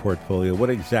optimize your portfolio. What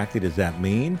exactly does that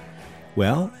mean?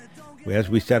 Well, as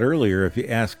we said earlier, if you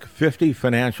ask 50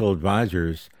 financial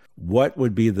advisors what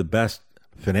would be the best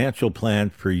financial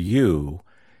plan for you,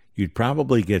 you'd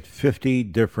probably get 50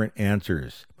 different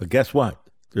answers. But guess what?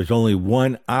 There's only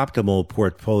one optimal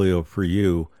portfolio for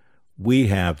you. We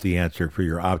have the answer for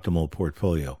your optimal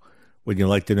portfolio. Would you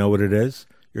like to know what it is?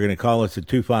 You're going to call us at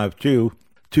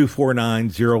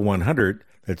 252-249-0100.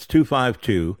 That's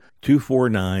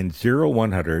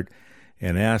 252-249-0100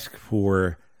 and ask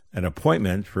for an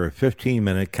appointment for a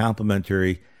 15-minute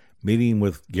complimentary meeting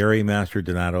with Gary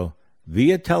Mastrodonato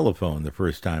via telephone the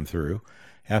first time through.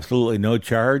 Absolutely no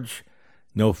charge.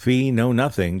 No fee, no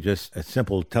nothing, just a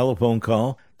simple telephone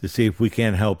call to see if we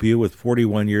can help you with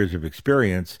 41 years of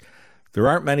experience. There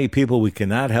aren't many people we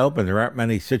cannot help, and there aren't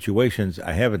many situations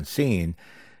I haven't seen.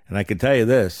 And I can tell you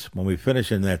this, when we finish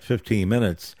in that 15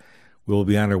 minutes, we'll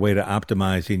be on our way to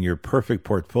optimizing your perfect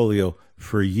portfolio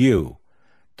for you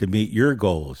to meet your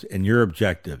goals and your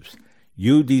objectives.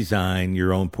 You design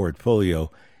your own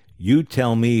portfolio. You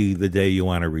tell me the day you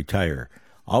want to retire.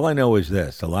 All I know is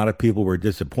this, a lot of people were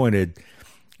disappointed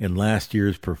in last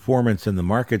year's performance in the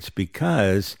markets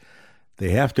because they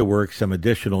have to work some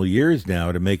additional years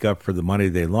now to make up for the money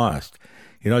they lost.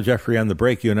 You know, Jeffrey, on the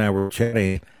break, you and I were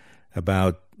chatting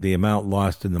about the amount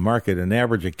lost in the market. An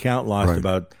average account lost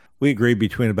about, we agreed,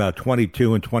 between about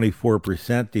 22 and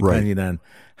 24%, depending on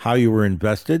how you were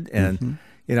invested. And,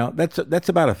 you know, that's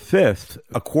about a fifth,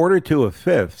 a quarter to a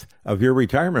fifth of your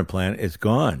retirement plan is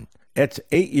gone. It's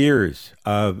 8 years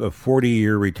of a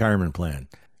 40-year retirement plan.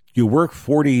 You work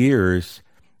 40 years,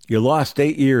 you lost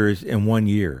 8 years in 1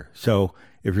 year. So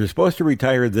if you're supposed to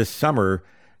retire this summer,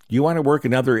 do you want to work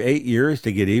another 8 years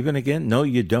to get even again? No,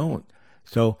 you don't.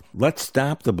 So let's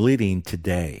stop the bleeding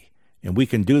today. And we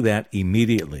can do that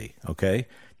immediately, okay?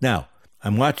 Now,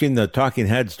 I'm watching the talking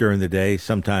heads during the day,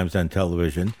 sometimes on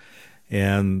television,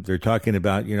 and they're talking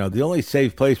about, you know, the only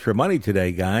safe place for money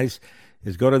today, guys,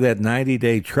 is go to that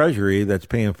 90-day Treasury that's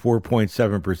paying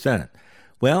 4.7%.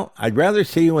 Well, I'd rather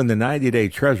see you in the 90-day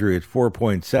Treasury at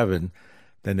 4.7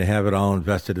 than to have it all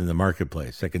invested in the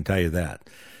marketplace. I can tell you that.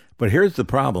 But here's the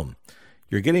problem.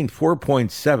 You're getting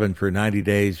 4.7 for 90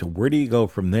 days. Where do you go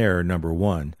from there, number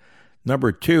one?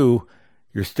 Number two,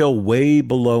 you're still way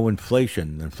below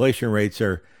inflation. Inflation rates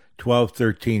are 12,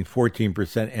 13,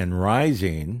 14% and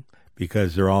rising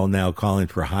because they're all now calling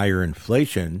for higher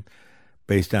inflation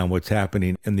based on what's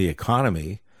happening in the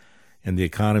economy. And the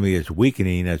economy is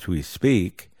weakening as we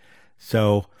speak.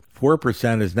 So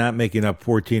 4% is not making up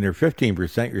 14 or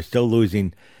 15%. You're still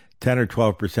losing 10 or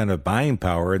 12% of buying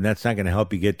power, and that's not going to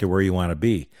help you get to where you want to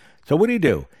be. So what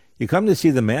do? You come to see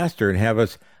the master and have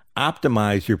us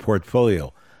optimize your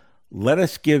portfolio. Let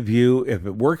us give you, if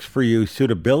it works for you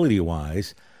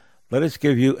suitability-wise, let us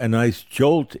give you a nice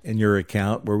jolt in your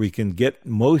account where we can get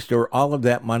most or all of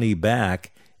that money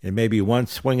back in maybe one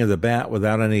swing of the bat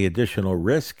without any additional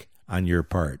risk on your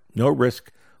part. No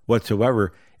risk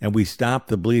whatsoever, and we stop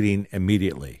the bleeding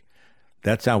immediately.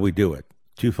 That's how we do it.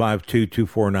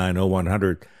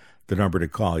 252-249-0100, the number to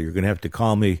call. You're going to have to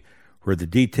call me for the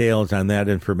details on that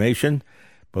information,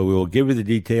 but we will give you the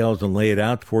details and lay it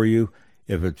out for you.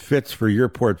 If it fits for your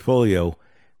portfolio,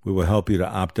 we will help you to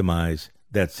optimize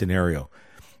that scenario.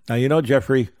 Now, you know,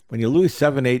 Jeffrey, when you lose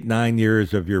 7, 8, 9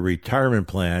 years of your retirement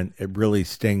plan, it really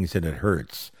stings and it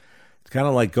hurts. It's kind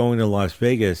of like going to Las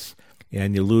Vegas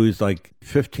and you lose like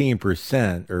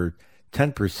 15% or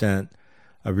 10%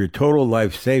 of your total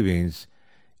life savings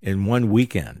in one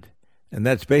weekend. And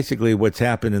that's basically what's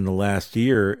happened in the last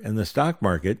year in the stock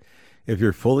market if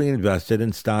you're fully invested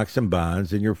in stocks and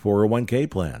bonds in your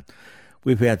 401k plan.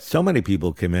 We've had so many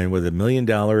people come in with $1 million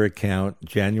account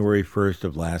January 1st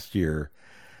of last year.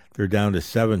 They're down to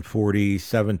 740,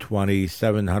 720,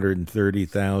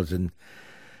 730,000.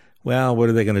 Well, what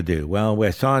are they going to do? Well,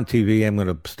 I saw on TV, I'm going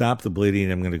to stop the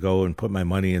bleeding. I'm going to go and put my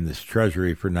money in this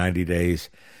treasury for 90 days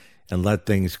and let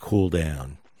things cool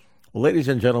down. Well, ladies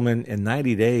and gentlemen, in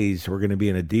 90 days, we're going to be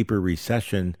in a deeper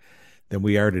recession than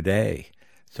we are today.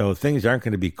 So things aren't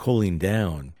going to be cooling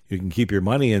down. You can keep your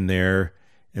money in there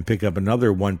and pick up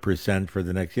another 1% for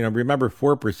the next, remember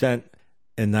 4%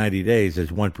 in 90 days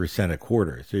is 1% a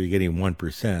quarter. So you're getting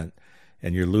 1%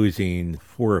 and you're losing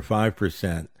 4 or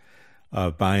 5%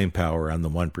 of buying power on the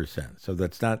 1%. So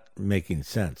that's not making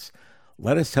sense.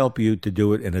 Let us help you to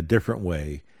do it in a different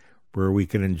way where we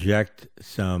can inject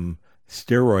some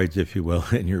steroids, if you will,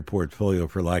 in your portfolio,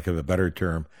 for lack of a better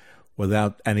term,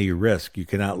 without any risk. You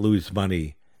cannot lose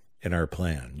money in our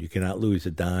plan. You cannot lose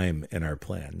a dime in our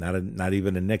plan, not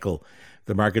even a nickel.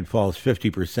 The market falls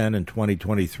 50% in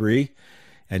 2023,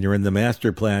 and you're in the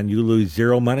master plan, you lose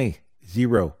zero money,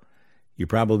 zero. You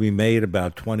probably made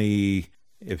about 20,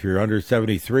 if you're under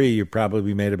 73, you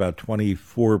probably made about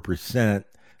 24%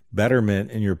 betterment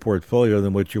in your portfolio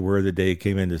than what you were the day you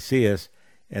came in to see us,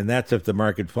 and that's if the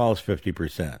market falls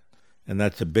 50%. And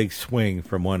that's a big swing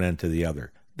from one end to the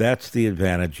other. That's the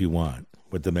advantage you want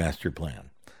with the master plan.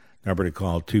 Number to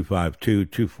call,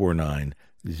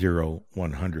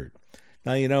 252-249-0100.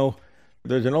 Now, you know,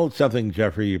 there's an old something,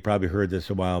 Jeffrey, you probably heard this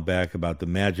a while back, about the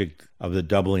magic of the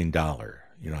doubling dollar.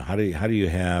 You know, how do you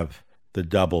have the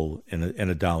double in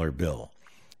a dollar bill?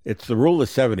 It's the rule of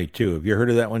 72. Have you heard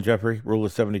of that one, Jeffrey? Rule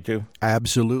of 72?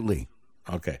 Absolutely.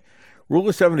 Okay. Rule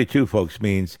of 72, folks,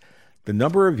 means the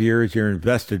number of years your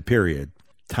invested period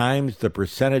times the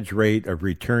percentage rate of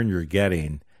return you're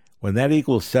getting. When that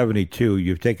equals 72,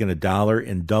 you've taken $1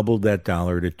 and doubled that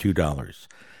dollar to $2.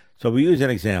 So we use an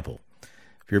example.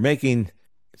 If you're making,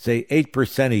 say,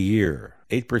 8% a year,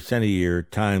 8% a year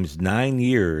times 9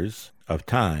 years of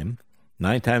time,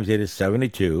 9 times 8 is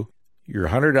 72. Your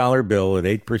 $100 bill at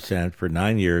 8% for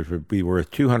 9 years would be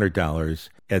worth $200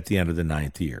 at the end of the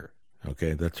 9th year.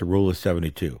 Okay, that's a rule of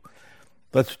 72.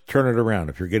 Let's turn it around.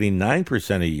 If you're getting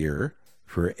 9% a year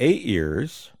for 8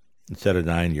 years instead of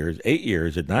 9 years, 8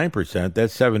 years at 9%,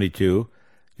 that's 72.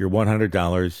 Your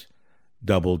 $100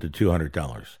 doubled to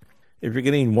 $200. If you're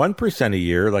getting 1% a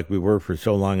year, like we were for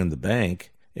so long in the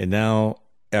bank, and now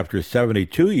after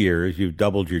 72 years, you've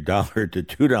doubled your dollar to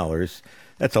 $2,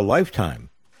 that's a lifetime.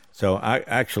 So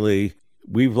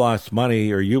we've lost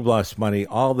money, or you've lost money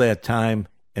all that time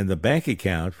in the bank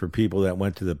account for people that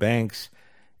went to the banks,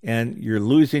 and you're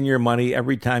losing your money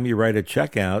every time you write a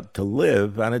check out to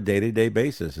live on a day-to-day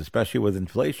basis, especially with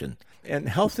inflation. And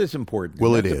health is important.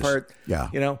 Well, it is. Yeah.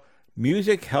 You know,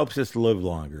 music helps us live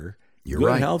longer. You're Good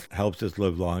right. health helps us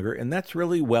live longer, and that's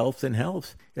really wealth and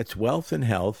health. It's wealth and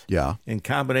health, in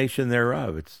combination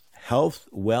thereof. It's health,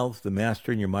 wealth, the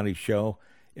Mastering Your Money show.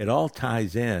 It all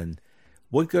ties in.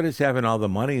 What good is having all the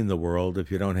money in the world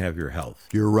if you don't have your health?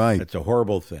 You're right. It's a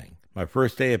horrible thing. My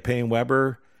first day at Payne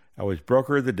Weber, I was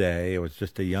broker of the day. I was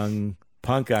just a young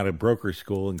punk out of broker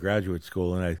school and graduate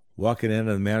school, and I walking in, and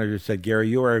the manager said, "Gary,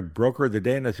 you are a broker of the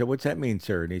day." And I said, "What's that mean,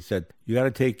 sir?" And he said, "You got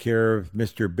to take care of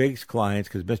Mr. Big's clients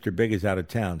because Mr. Big is out of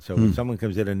town. So when someone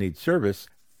comes in and needs service,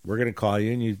 we're going to call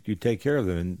you, and you take care of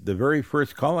them." And the very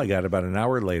first call I got about an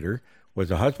hour later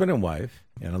was a husband and wife,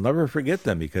 and I'll never forget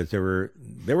them because they were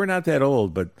not that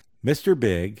old, but Mr.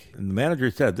 Big, and the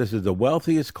manager said, "This is the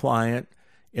wealthiest client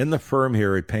in the firm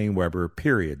here at Payne Weber,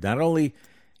 period. Not only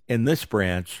in this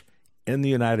branch, in the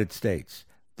United States.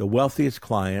 The wealthiest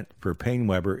client for Payne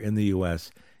Weber in the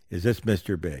U.S. is this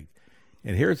Mr. Big."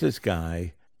 And here's this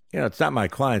guy. You know, it's not my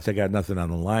clients. I got nothing on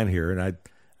the line here, and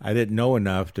I didn't know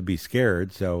enough to be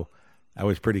scared, so I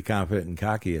was pretty confident and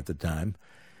cocky at the time.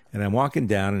 And I'm walking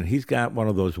down, and he's got one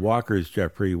of those walkers,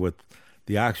 Jeffrey, with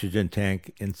the oxygen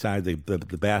tank inside the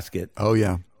basket. Oh,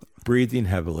 yeah. Breathing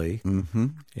heavily. Mm-hmm.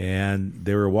 And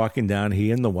they were walking down, he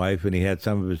and the wife, and he had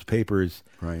some of his papers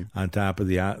on top of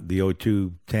the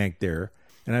O2 tank there.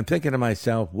 And I'm thinking to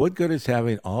myself, what good is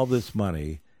having all this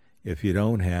money if you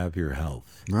don't have your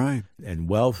health? Right. And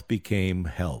wealth became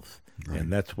health. Right.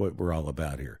 And that's what we're all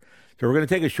about here. So we're going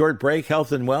to take a short break,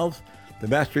 health and wealth. The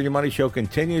Mastering Your Money show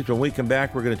continues. When we come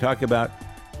back, we're going to talk about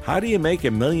how do you make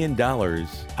 $1 million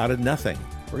out of nothing?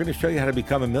 We're going to show you how to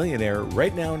become a millionaire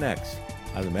right now next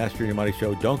on the Mastering Your Money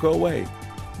show. Don't go away.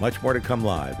 Much more to come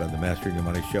live on the Mastering Your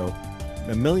Money show.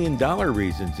 $1 million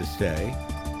reasons to stay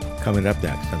coming up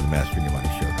next on the Mastering Your Money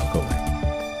show. Don't go away.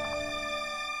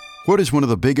 What is one of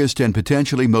the biggest and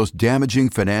potentially most damaging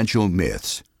financial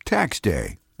myths? Tax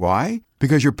day. Why?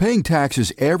 Because you're paying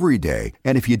taxes every day,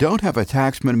 and if you don't have a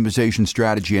tax minimization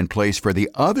strategy in place for the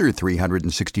other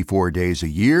 364 days a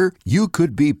year, you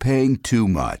could be paying too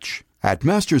much. At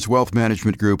Masters Wealth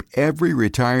Management Group, every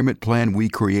retirement plan we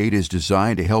create is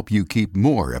designed to help you keep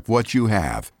more of what you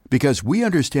have, because we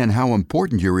understand how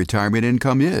important your retirement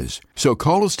income is. So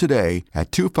call us today at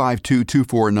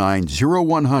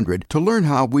 252-249-0100 to learn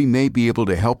how we may be able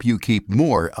to help you keep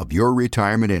more of your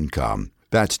retirement income.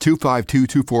 That's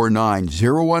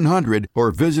 252-249-0100,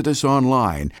 or visit us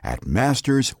online at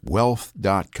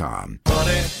masterswealth.com.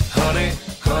 Honey, honey,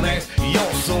 honey,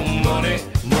 you're so money,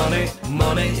 money,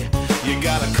 money. You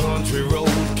got a country road,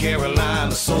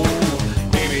 Carolina soul.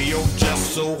 Baby, you're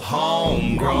just so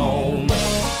homegrown.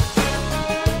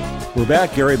 We're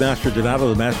back. Gary Mastrodonato,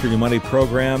 the Mastering Your Money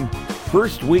program.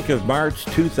 First week of March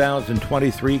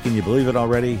 2023. Can you believe it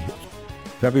already?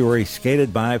 February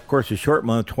skated by, of course, a short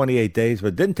month, 28 days, but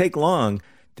it didn't take long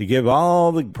to give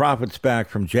all the profits back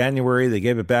from January. They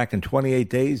gave it back in 28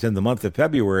 days in the month of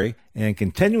February and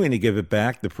continuing to give it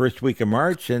back the first week of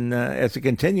March. And as it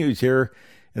continues here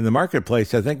in the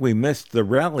marketplace, I think we missed the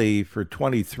rally for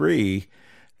 23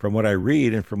 from what I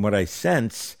read and from what I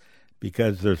sense,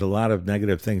 because there's a lot of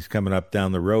negative things coming up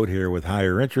down the road here with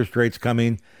higher interest rates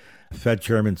coming. Fed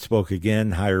chairman spoke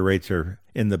again. Higher rates are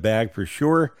in the bag for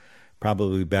sure,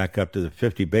 probably back up to the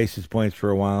 50 basis points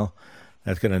for a while.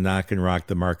 That's going to knock and rock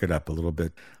the market up a little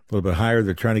bit higher.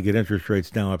 They're trying to get interest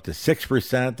rates now up to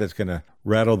 6%. That's going to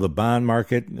rattle the bond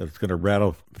market. It's going to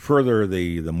rattle further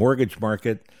the mortgage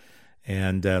market.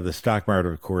 And the stock market,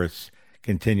 of course,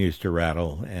 continues to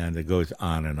rattle, and it goes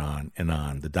on and on and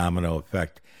on. The domino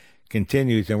effect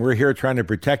continues, and we're here trying to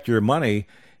protect your money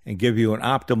and give you an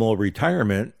optimal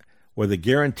retirement with a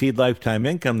guaranteed lifetime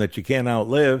income that you can't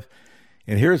outlive.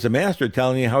 And here's the master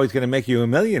telling you how he's going to make you a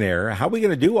millionaire. How are we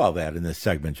going to do all that in this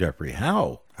segment, Jeffrey?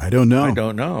 How? I don't know. I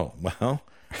don't know. Well,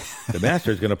 the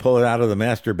master's going to pull it out of the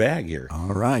master bag here.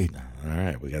 All right. All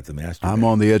right, we got the master I'm bag.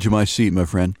 on the edge of my seat, my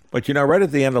friend. But, right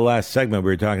at the end of the last segment,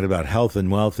 we were talking about health and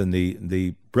wealth and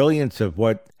the brilliance of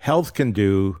what health can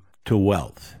do to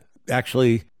wealth.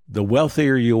 Actually, the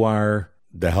wealthier you are,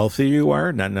 the healthier you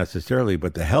are, not necessarily,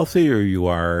 but the healthier you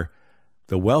are,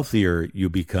 the wealthier you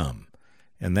become.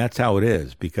 And that's how it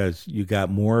is, because you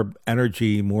got more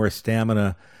energy, more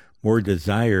stamina, more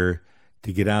desire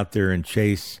to get out there and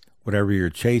chase whatever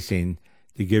you're chasing,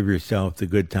 to give yourself the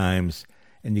good times,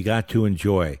 and you got to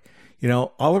enjoy.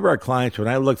 All of our clients, when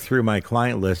I look through my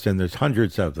client list, and there's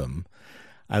hundreds of them,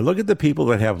 I look at the people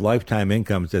that have lifetime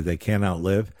incomes that they can't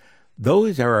outlive.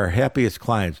 Those are our happiest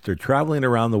clients. They're traveling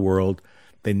around the world.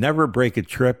 They never break a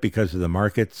trip because of the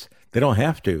markets. They don't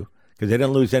have to, because they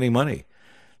didn't lose any money.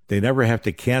 They never have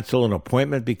to cancel an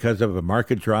appointment because of a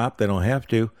market drop. They don't have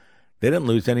to. They didn't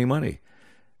lose any money.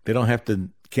 They don't have to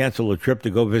cancel a trip to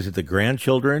go visit the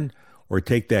grandchildren or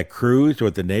take that cruise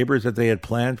with the neighbors that they had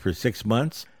planned for 6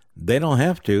 months. They don't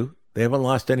have to. They haven't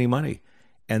lost any money.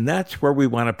 And that's where we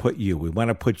want to put you. We want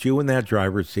to put you in that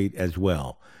driver's seat as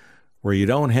well, where you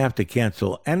don't have to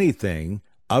cancel anything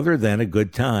other than a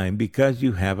good time because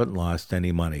you haven't lost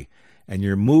any money. And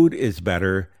your mood is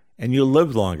better and you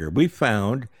live longer. We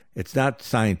found, it's not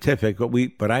scientific,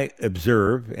 but I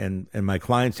observe, and my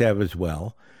clients have as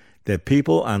well, that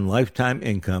people on lifetime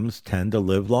incomes tend to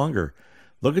live longer.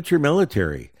 Look at your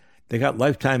military. They got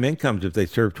lifetime incomes. If they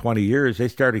served 20 years, they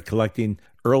started collecting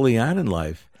early on in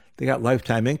life. They got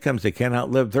lifetime incomes they can't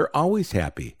outlive. They're always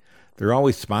happy. They're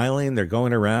always smiling. They're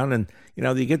going around. And,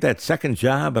 you get that second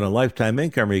job and a lifetime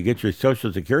income, or you get your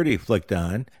Social Security flicked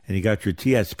on, and you got your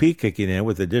TSP kicking in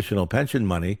with additional pension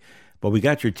money. But we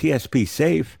got your TSP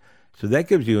safe, so that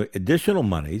gives you additional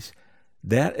monies.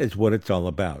 That is what it's all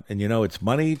about. And, it's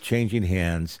money changing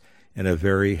hands in a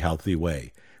very healthy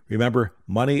way. Remember,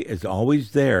 money is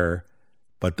always there,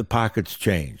 but the pockets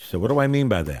change. So what do I mean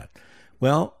by that?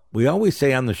 Well, we always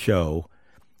say on the show,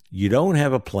 you don't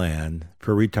have a plan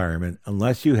for retirement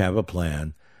unless you have a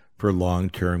plan for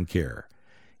long-term care.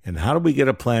 And how do we get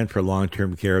a plan for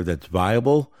long-term care that's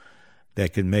viable,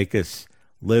 that can make us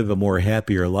live a more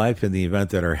happier life in the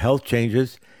event that our health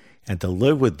changes, and to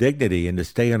live with dignity and to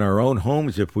stay in our own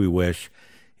homes if we wish,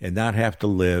 and not have to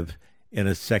live in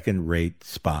a second-rate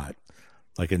spot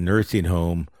like a nursing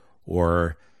home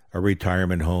or a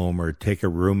retirement home, or take a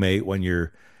roommate when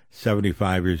you're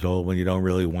 75 years old, when you don't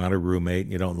really want a roommate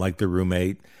and you don't like the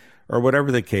roommate, or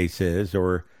whatever the case is,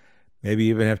 or maybe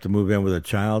even have to move in with a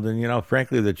child. And,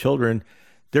 frankly, the children,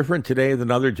 different today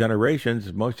than other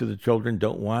generations, most of the children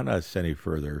don't want us any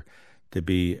further to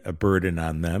be a burden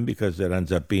on them, because it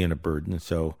ends up being a burden.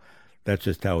 So that's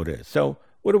just how it is. So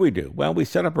what do? Well, we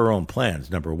set up our own plans.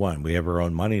 Number one, we have our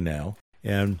own money now,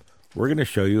 and we're going to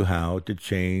show you how to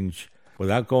change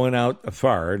without going out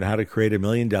far, and how to create $1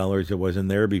 million that wasn't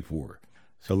there before.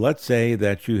 So let's say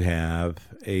that you have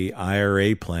a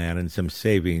IRA plan and some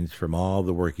savings from all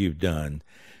the work you've done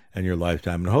in your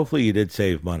lifetime. And hopefully you did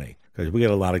save money, because we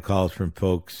get a lot of calls from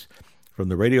folks from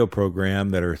the radio program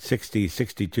that are 60,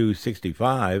 62,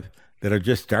 65 that are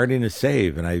just starting to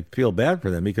save. And I feel bad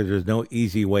for them, because there's no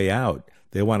easy way out.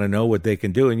 They want to know what they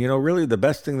can do. And, really the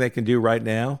best thing they can do right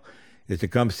now is to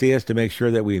come see us to make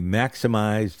sure that we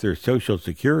maximize their Social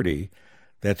Security.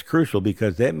 That's crucial,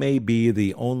 because that may be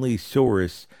the only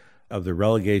source of the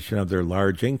relegation of their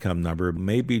large income number,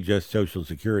 may be just Social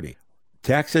Security.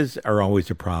 Taxes are always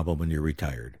a problem when you're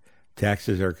retired.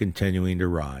 Taxes are continuing to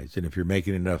rise. And if you're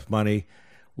making enough money,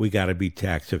 we got to be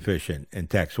tax efficient and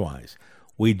tax wise.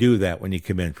 We do that when you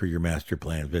come in for your master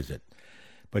plan visit.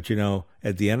 But,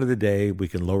 at the end of the day, we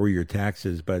can lower your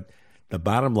taxes. But the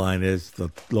bottom line is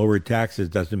the lower taxes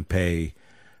doesn't pay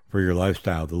for your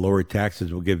lifestyle. The lower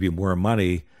taxes will give you more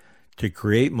money to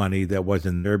create money that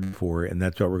wasn't there before. And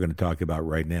that's what we're going to talk about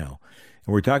right now.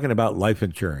 And we're talking about life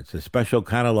insurance, a special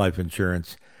kind of life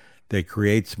insurance that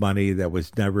creates money that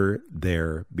was never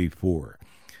there before.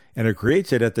 And it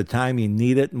creates it at the time you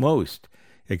need it most.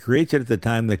 It creates it at the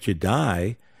time that you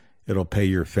die. It'll pay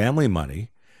your family money.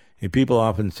 And people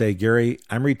often say, Gary,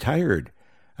 I'm retired.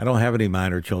 I don't have any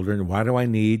minor children. Why do I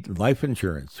need life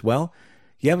insurance? Well,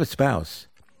 you have a spouse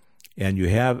and you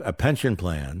have a pension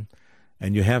plan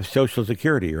and you have Social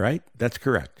Security, right? That's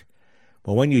correct.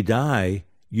 Well, when you die,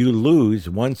 you lose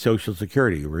one Social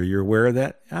Security. Were you aware of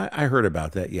that? I heard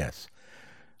about that, yes.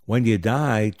 When you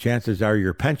die, chances are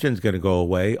your pension's going to go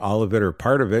away, all of it or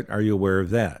part of it. Are you aware of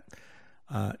that?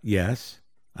 Yes,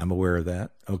 I'm aware of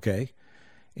that. Okay.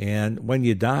 And when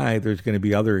you die, there's going to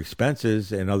be other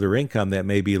expenses and other income that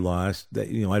may be lost that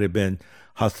you might have been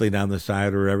hustling on the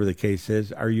side or whatever the case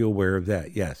is. Are you aware of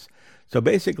that? Yes. So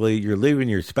basically, you're leaving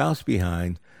your spouse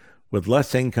behind with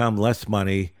less income, less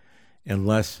money, and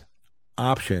less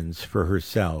options for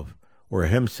herself or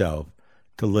himself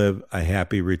to live a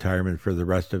happy retirement for the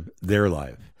rest of their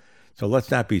life. So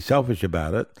let's not be selfish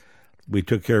about it. We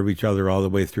took care of each other all the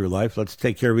way through life. Let's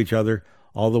take care of each other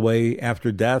all the way after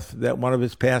death, that one of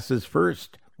us passes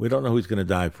first. We don't know who's going to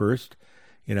die first.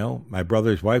 My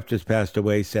brother's wife just passed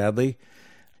away, sadly,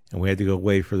 and we had to go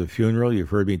away for the funeral. You've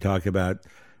heard me talk about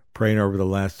praying over the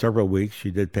last several weeks. She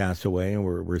did pass away, and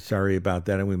we're sorry about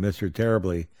that, and we miss her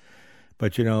terribly.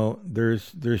 But,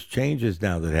 there's changes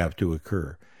now that have to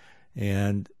occur.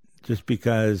 And just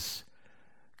because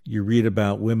you read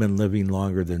about women living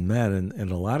longer than men, and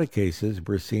in a lot of cases,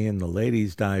 we're seeing the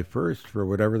ladies die first for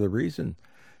whatever the reason.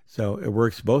 So it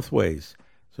works both ways.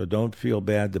 So don't feel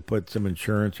bad to put some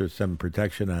insurance or some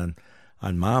protection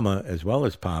on mama as well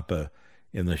as papa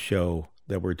in the show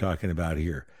that we're talking about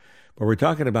here. But we're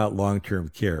talking about long-term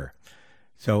care.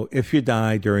 So if you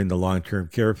die during the long-term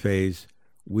care phase,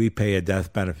 we pay a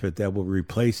death benefit that will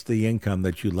replace the income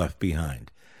that you left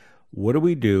behind. What do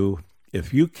we do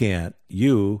if you,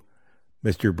 Mr.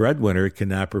 Breadwinner,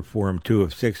 cannot perform 2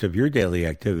 of 6 of your daily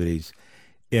activities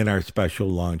in our special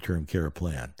long-term care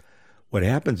plan? What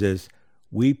happens is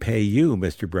we pay you,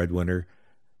 Mr. Breadwinner,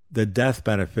 the death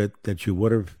benefit that you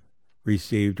would have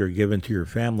received or given to your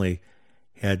family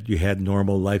had you had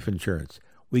normal life insurance.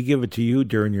 We give it to you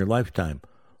during your lifetime.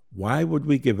 Why would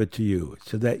we give it to you?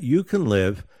 So that you can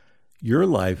live your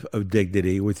life of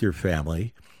dignity with your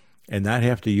family and not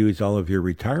have to use all of your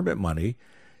retirement money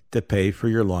to pay for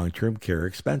your long-term care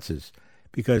expenses,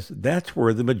 because that's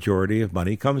where the majority of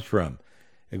money comes from.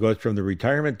 It goes from the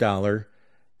retirement dollar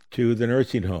to the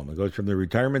nursing home. It goes from the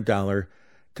retirement dollar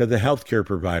to the healthcare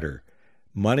provider.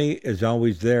 Money is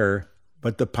always there,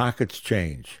 but the pockets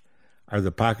change. Are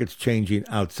the pockets changing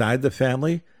outside the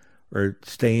family or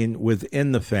staying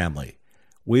within the family?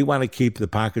 We want to keep the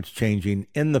pockets changing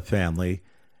in the family,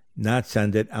 not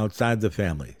send it outside the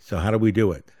family. So how do we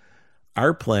do it?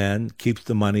 Our plan keeps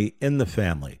the money in the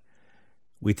family.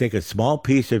 We take a small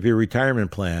piece of your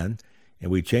retirement plan and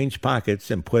we change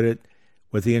pockets and put it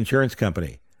with the insurance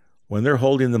company. When they're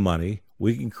holding the money,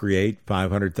 we can create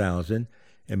 $500,000,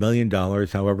 $1 million,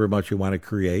 however much you want to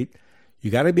create. You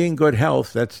got to be in good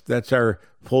health. That's our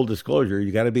full disclosure.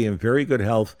 You got to be in very good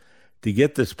health to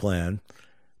get this plan,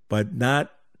 but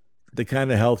not the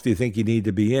kind of health you think you need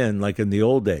to be in, like in the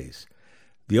old days.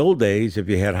 The old days, if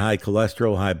you had high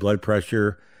cholesterol, high blood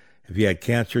pressure, if you had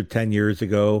cancer 10 years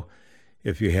ago,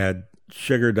 if you had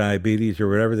sugar diabetes or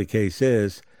whatever the case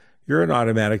is, you're in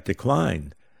automatic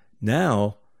decline.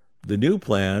 Now, the new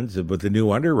plans with the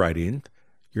new underwriting,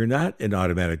 you're not in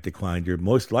automatic decline. You're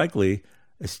most likely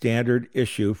a standard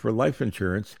issue for life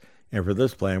insurance and for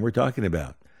this plan we're talking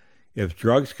about. If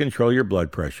drugs control your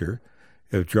blood pressure,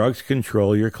 if drugs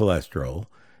control your cholesterol,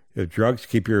 if drugs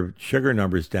keep your sugar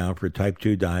numbers down for type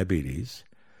 2 diabetes,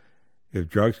 if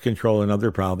drugs control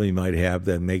another problem you might have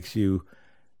that makes you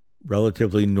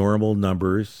relatively normal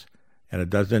numbers and it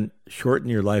doesn't shorten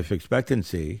your life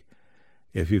expectancy,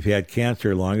 if you've had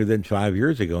cancer longer than 5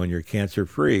 years ago and you're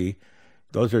cancer-free,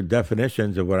 those are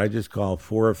definitions of what I just call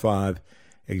 4 or 5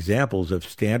 examples of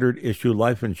standard issue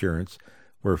life insurance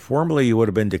where formerly you would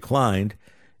have been declined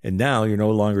and now you're no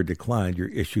longer declined, you're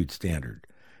issued standard.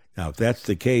 Now, if that's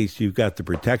the case, you've got the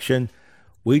protection.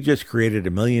 We just created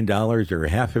 $1 million or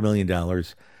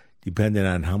 $500,000, depending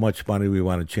on how much money we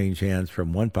want to change hands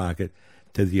from one pocket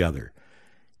to the other.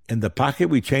 And the pocket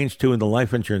we change to in the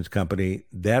life insurance company,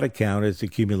 that account is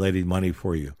accumulating money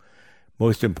for you.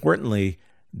 Most importantly,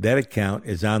 that account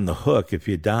is on the hook if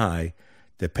you die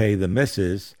to pay the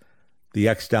missus the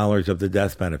X dollars of the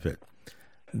death benefit.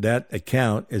 That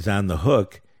account is on the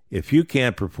hook if you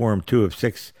can't perform 2 of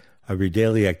 6 of your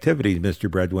daily activities, Mr.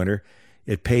 Breadwinner.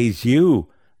 It pays you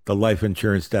the life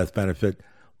insurance death benefit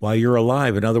while you're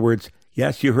alive. In other words,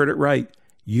 yes, you heard it right.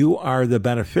 You are the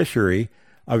beneficiary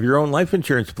of your own life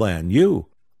insurance plan. You,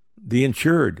 the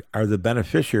insured, are the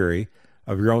beneficiary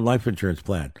of your own life insurance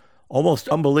plan. Almost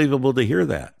unbelievable to hear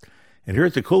that. And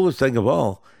here's the coolest thing of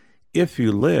all. If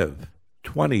you live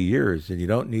 20 years and you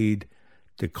don't need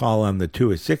to call on the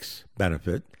 2 of 6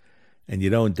 benefit and you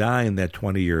don't die in that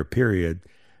 20-year period,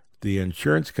 the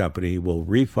insurance company will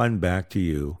refund back to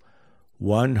you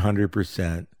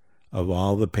 100% of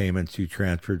all the payments you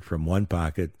transferred from one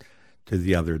pocket to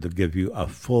the other. They'll give you a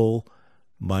full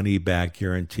money-back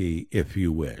guarantee if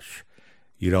you wish.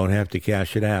 You don't have to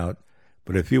cash it out,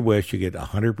 but if you wish, you get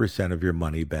 100% of your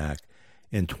money back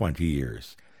in 20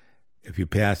 years. If you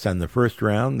pass on the first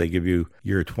round, they give you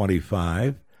year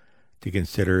 25 to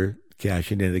consider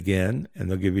cashing in again, and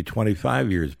they'll give you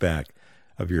 25 years back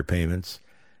of your payments.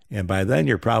 And by then,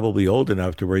 you're probably old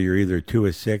enough to where you're either 2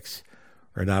 of 6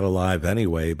 or not alive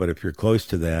anyway. But if you're close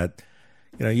to that,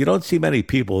 you don't see many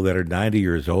people that are 90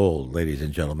 years old, ladies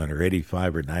and gentlemen, or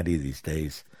 85 or 90 these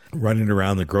days, running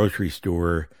around the grocery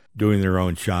store, doing their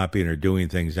own shopping or doing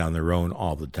things on their own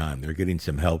all the time. They're getting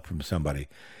some help from somebody.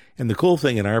 And the cool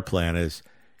thing in our plan is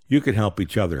you can help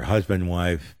each other, husband,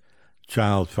 wife,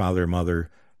 child, father, mother,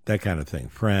 that kind of thing,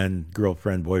 friend,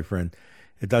 girlfriend, boyfriend.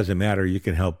 It doesn't matter. You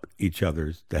can help each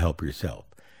other to help yourself.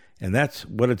 And that's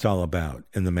what it's all about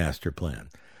in the master plan.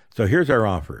 So here's our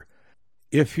offer.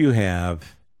 If you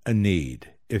have a need,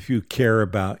 if you care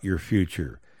about your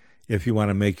future, if you want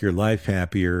to make your life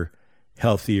happier,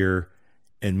 healthier,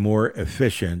 and more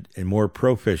efficient and more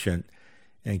proficient,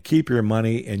 and keep your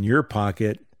money in your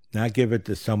pocket, not give it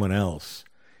to someone else,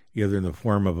 either in the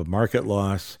form of a market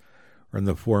loss or in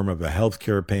the form of a health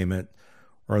care payment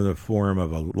or in the form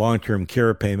of a long-term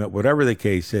care payment, whatever the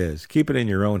case is, keep it in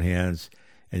your own hands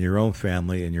and your own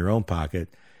family in your own pocket.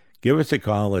 Give us a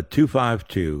call at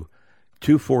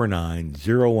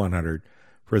 252-249-0100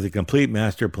 for the complete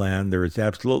master plan. There is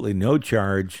absolutely no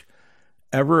charge,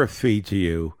 ever a fee to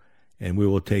you, and we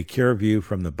will take care of you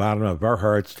from the bottom of our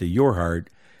hearts to your heart.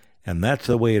 And that's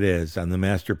the way it is on the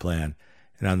master plan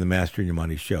and on the Mastering Your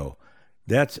Money show.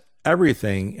 That's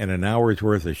everything in an hour's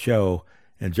worth of show.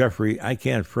 And Jeffrey, I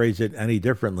can't phrase it any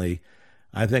differently.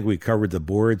 I think we covered the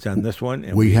boards on this one,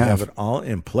 and we have it all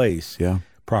in place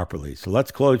properly. So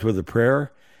let's close with a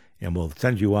prayer, and we'll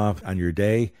send you off on your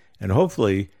day. And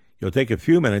hopefully you'll take a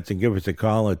few minutes and give us a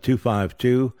call at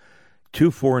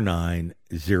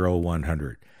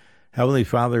 252-249-0100. Heavenly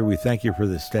Father, we thank you for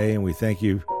this day, and we thank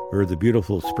you for the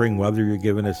beautiful spring weather you're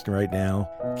giving us right now.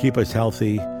 Keep us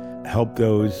healthy. Help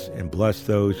those and bless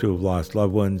those who have lost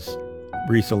loved ones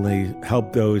recently.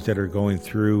 Help those that are going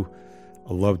through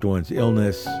a loved one's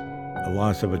illness, a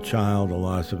loss of a child, a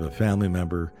loss of a family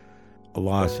member, a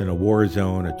loss in a war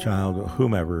zone, a child,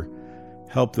 whomever.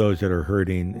 Help those that are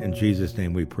hurting. In Jesus'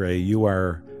 name we pray. You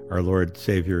are our Lord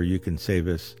Savior. You can save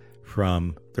us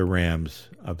from the rams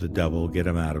of the devil. Get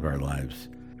them out of our lives.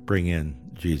 Bring in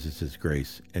Jesus'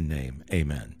 grace and name.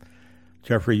 Amen.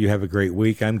 Jeffrey, you have a great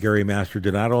week. I'm Gary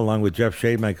Mastrodonato, along with Jeff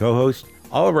Shade, my co-host.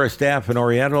 All of our staff in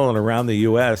Oriental and around the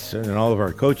U.S. and all of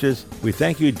our coaches, we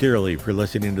thank you dearly for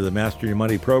listening to the Master Your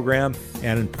Money program.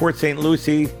 And in Port St.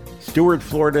 Lucie, Stuart,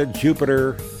 Florida,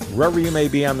 Jupiter, wherever you may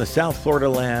be on the South Florida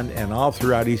land and all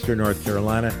throughout Eastern North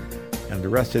Carolina and the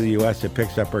rest of the U.S. that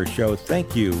picks up our show,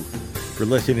 thank you for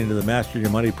listening to the Master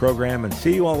Your Money program, and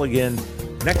see you all again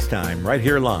next time right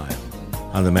here live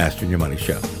on the Mastering Your Money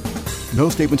show. No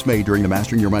statements made during the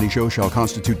Mastering Your Money show shall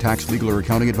constitute tax, legal, or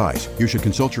accounting advice. You should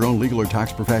consult your own legal or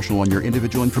tax professional on your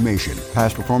individual information.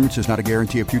 Past performance is not a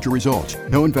guarantee of future results.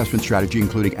 No investment strategy,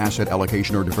 including asset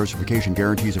allocation or diversification,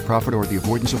 guarantees a profit or the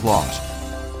avoidance of loss.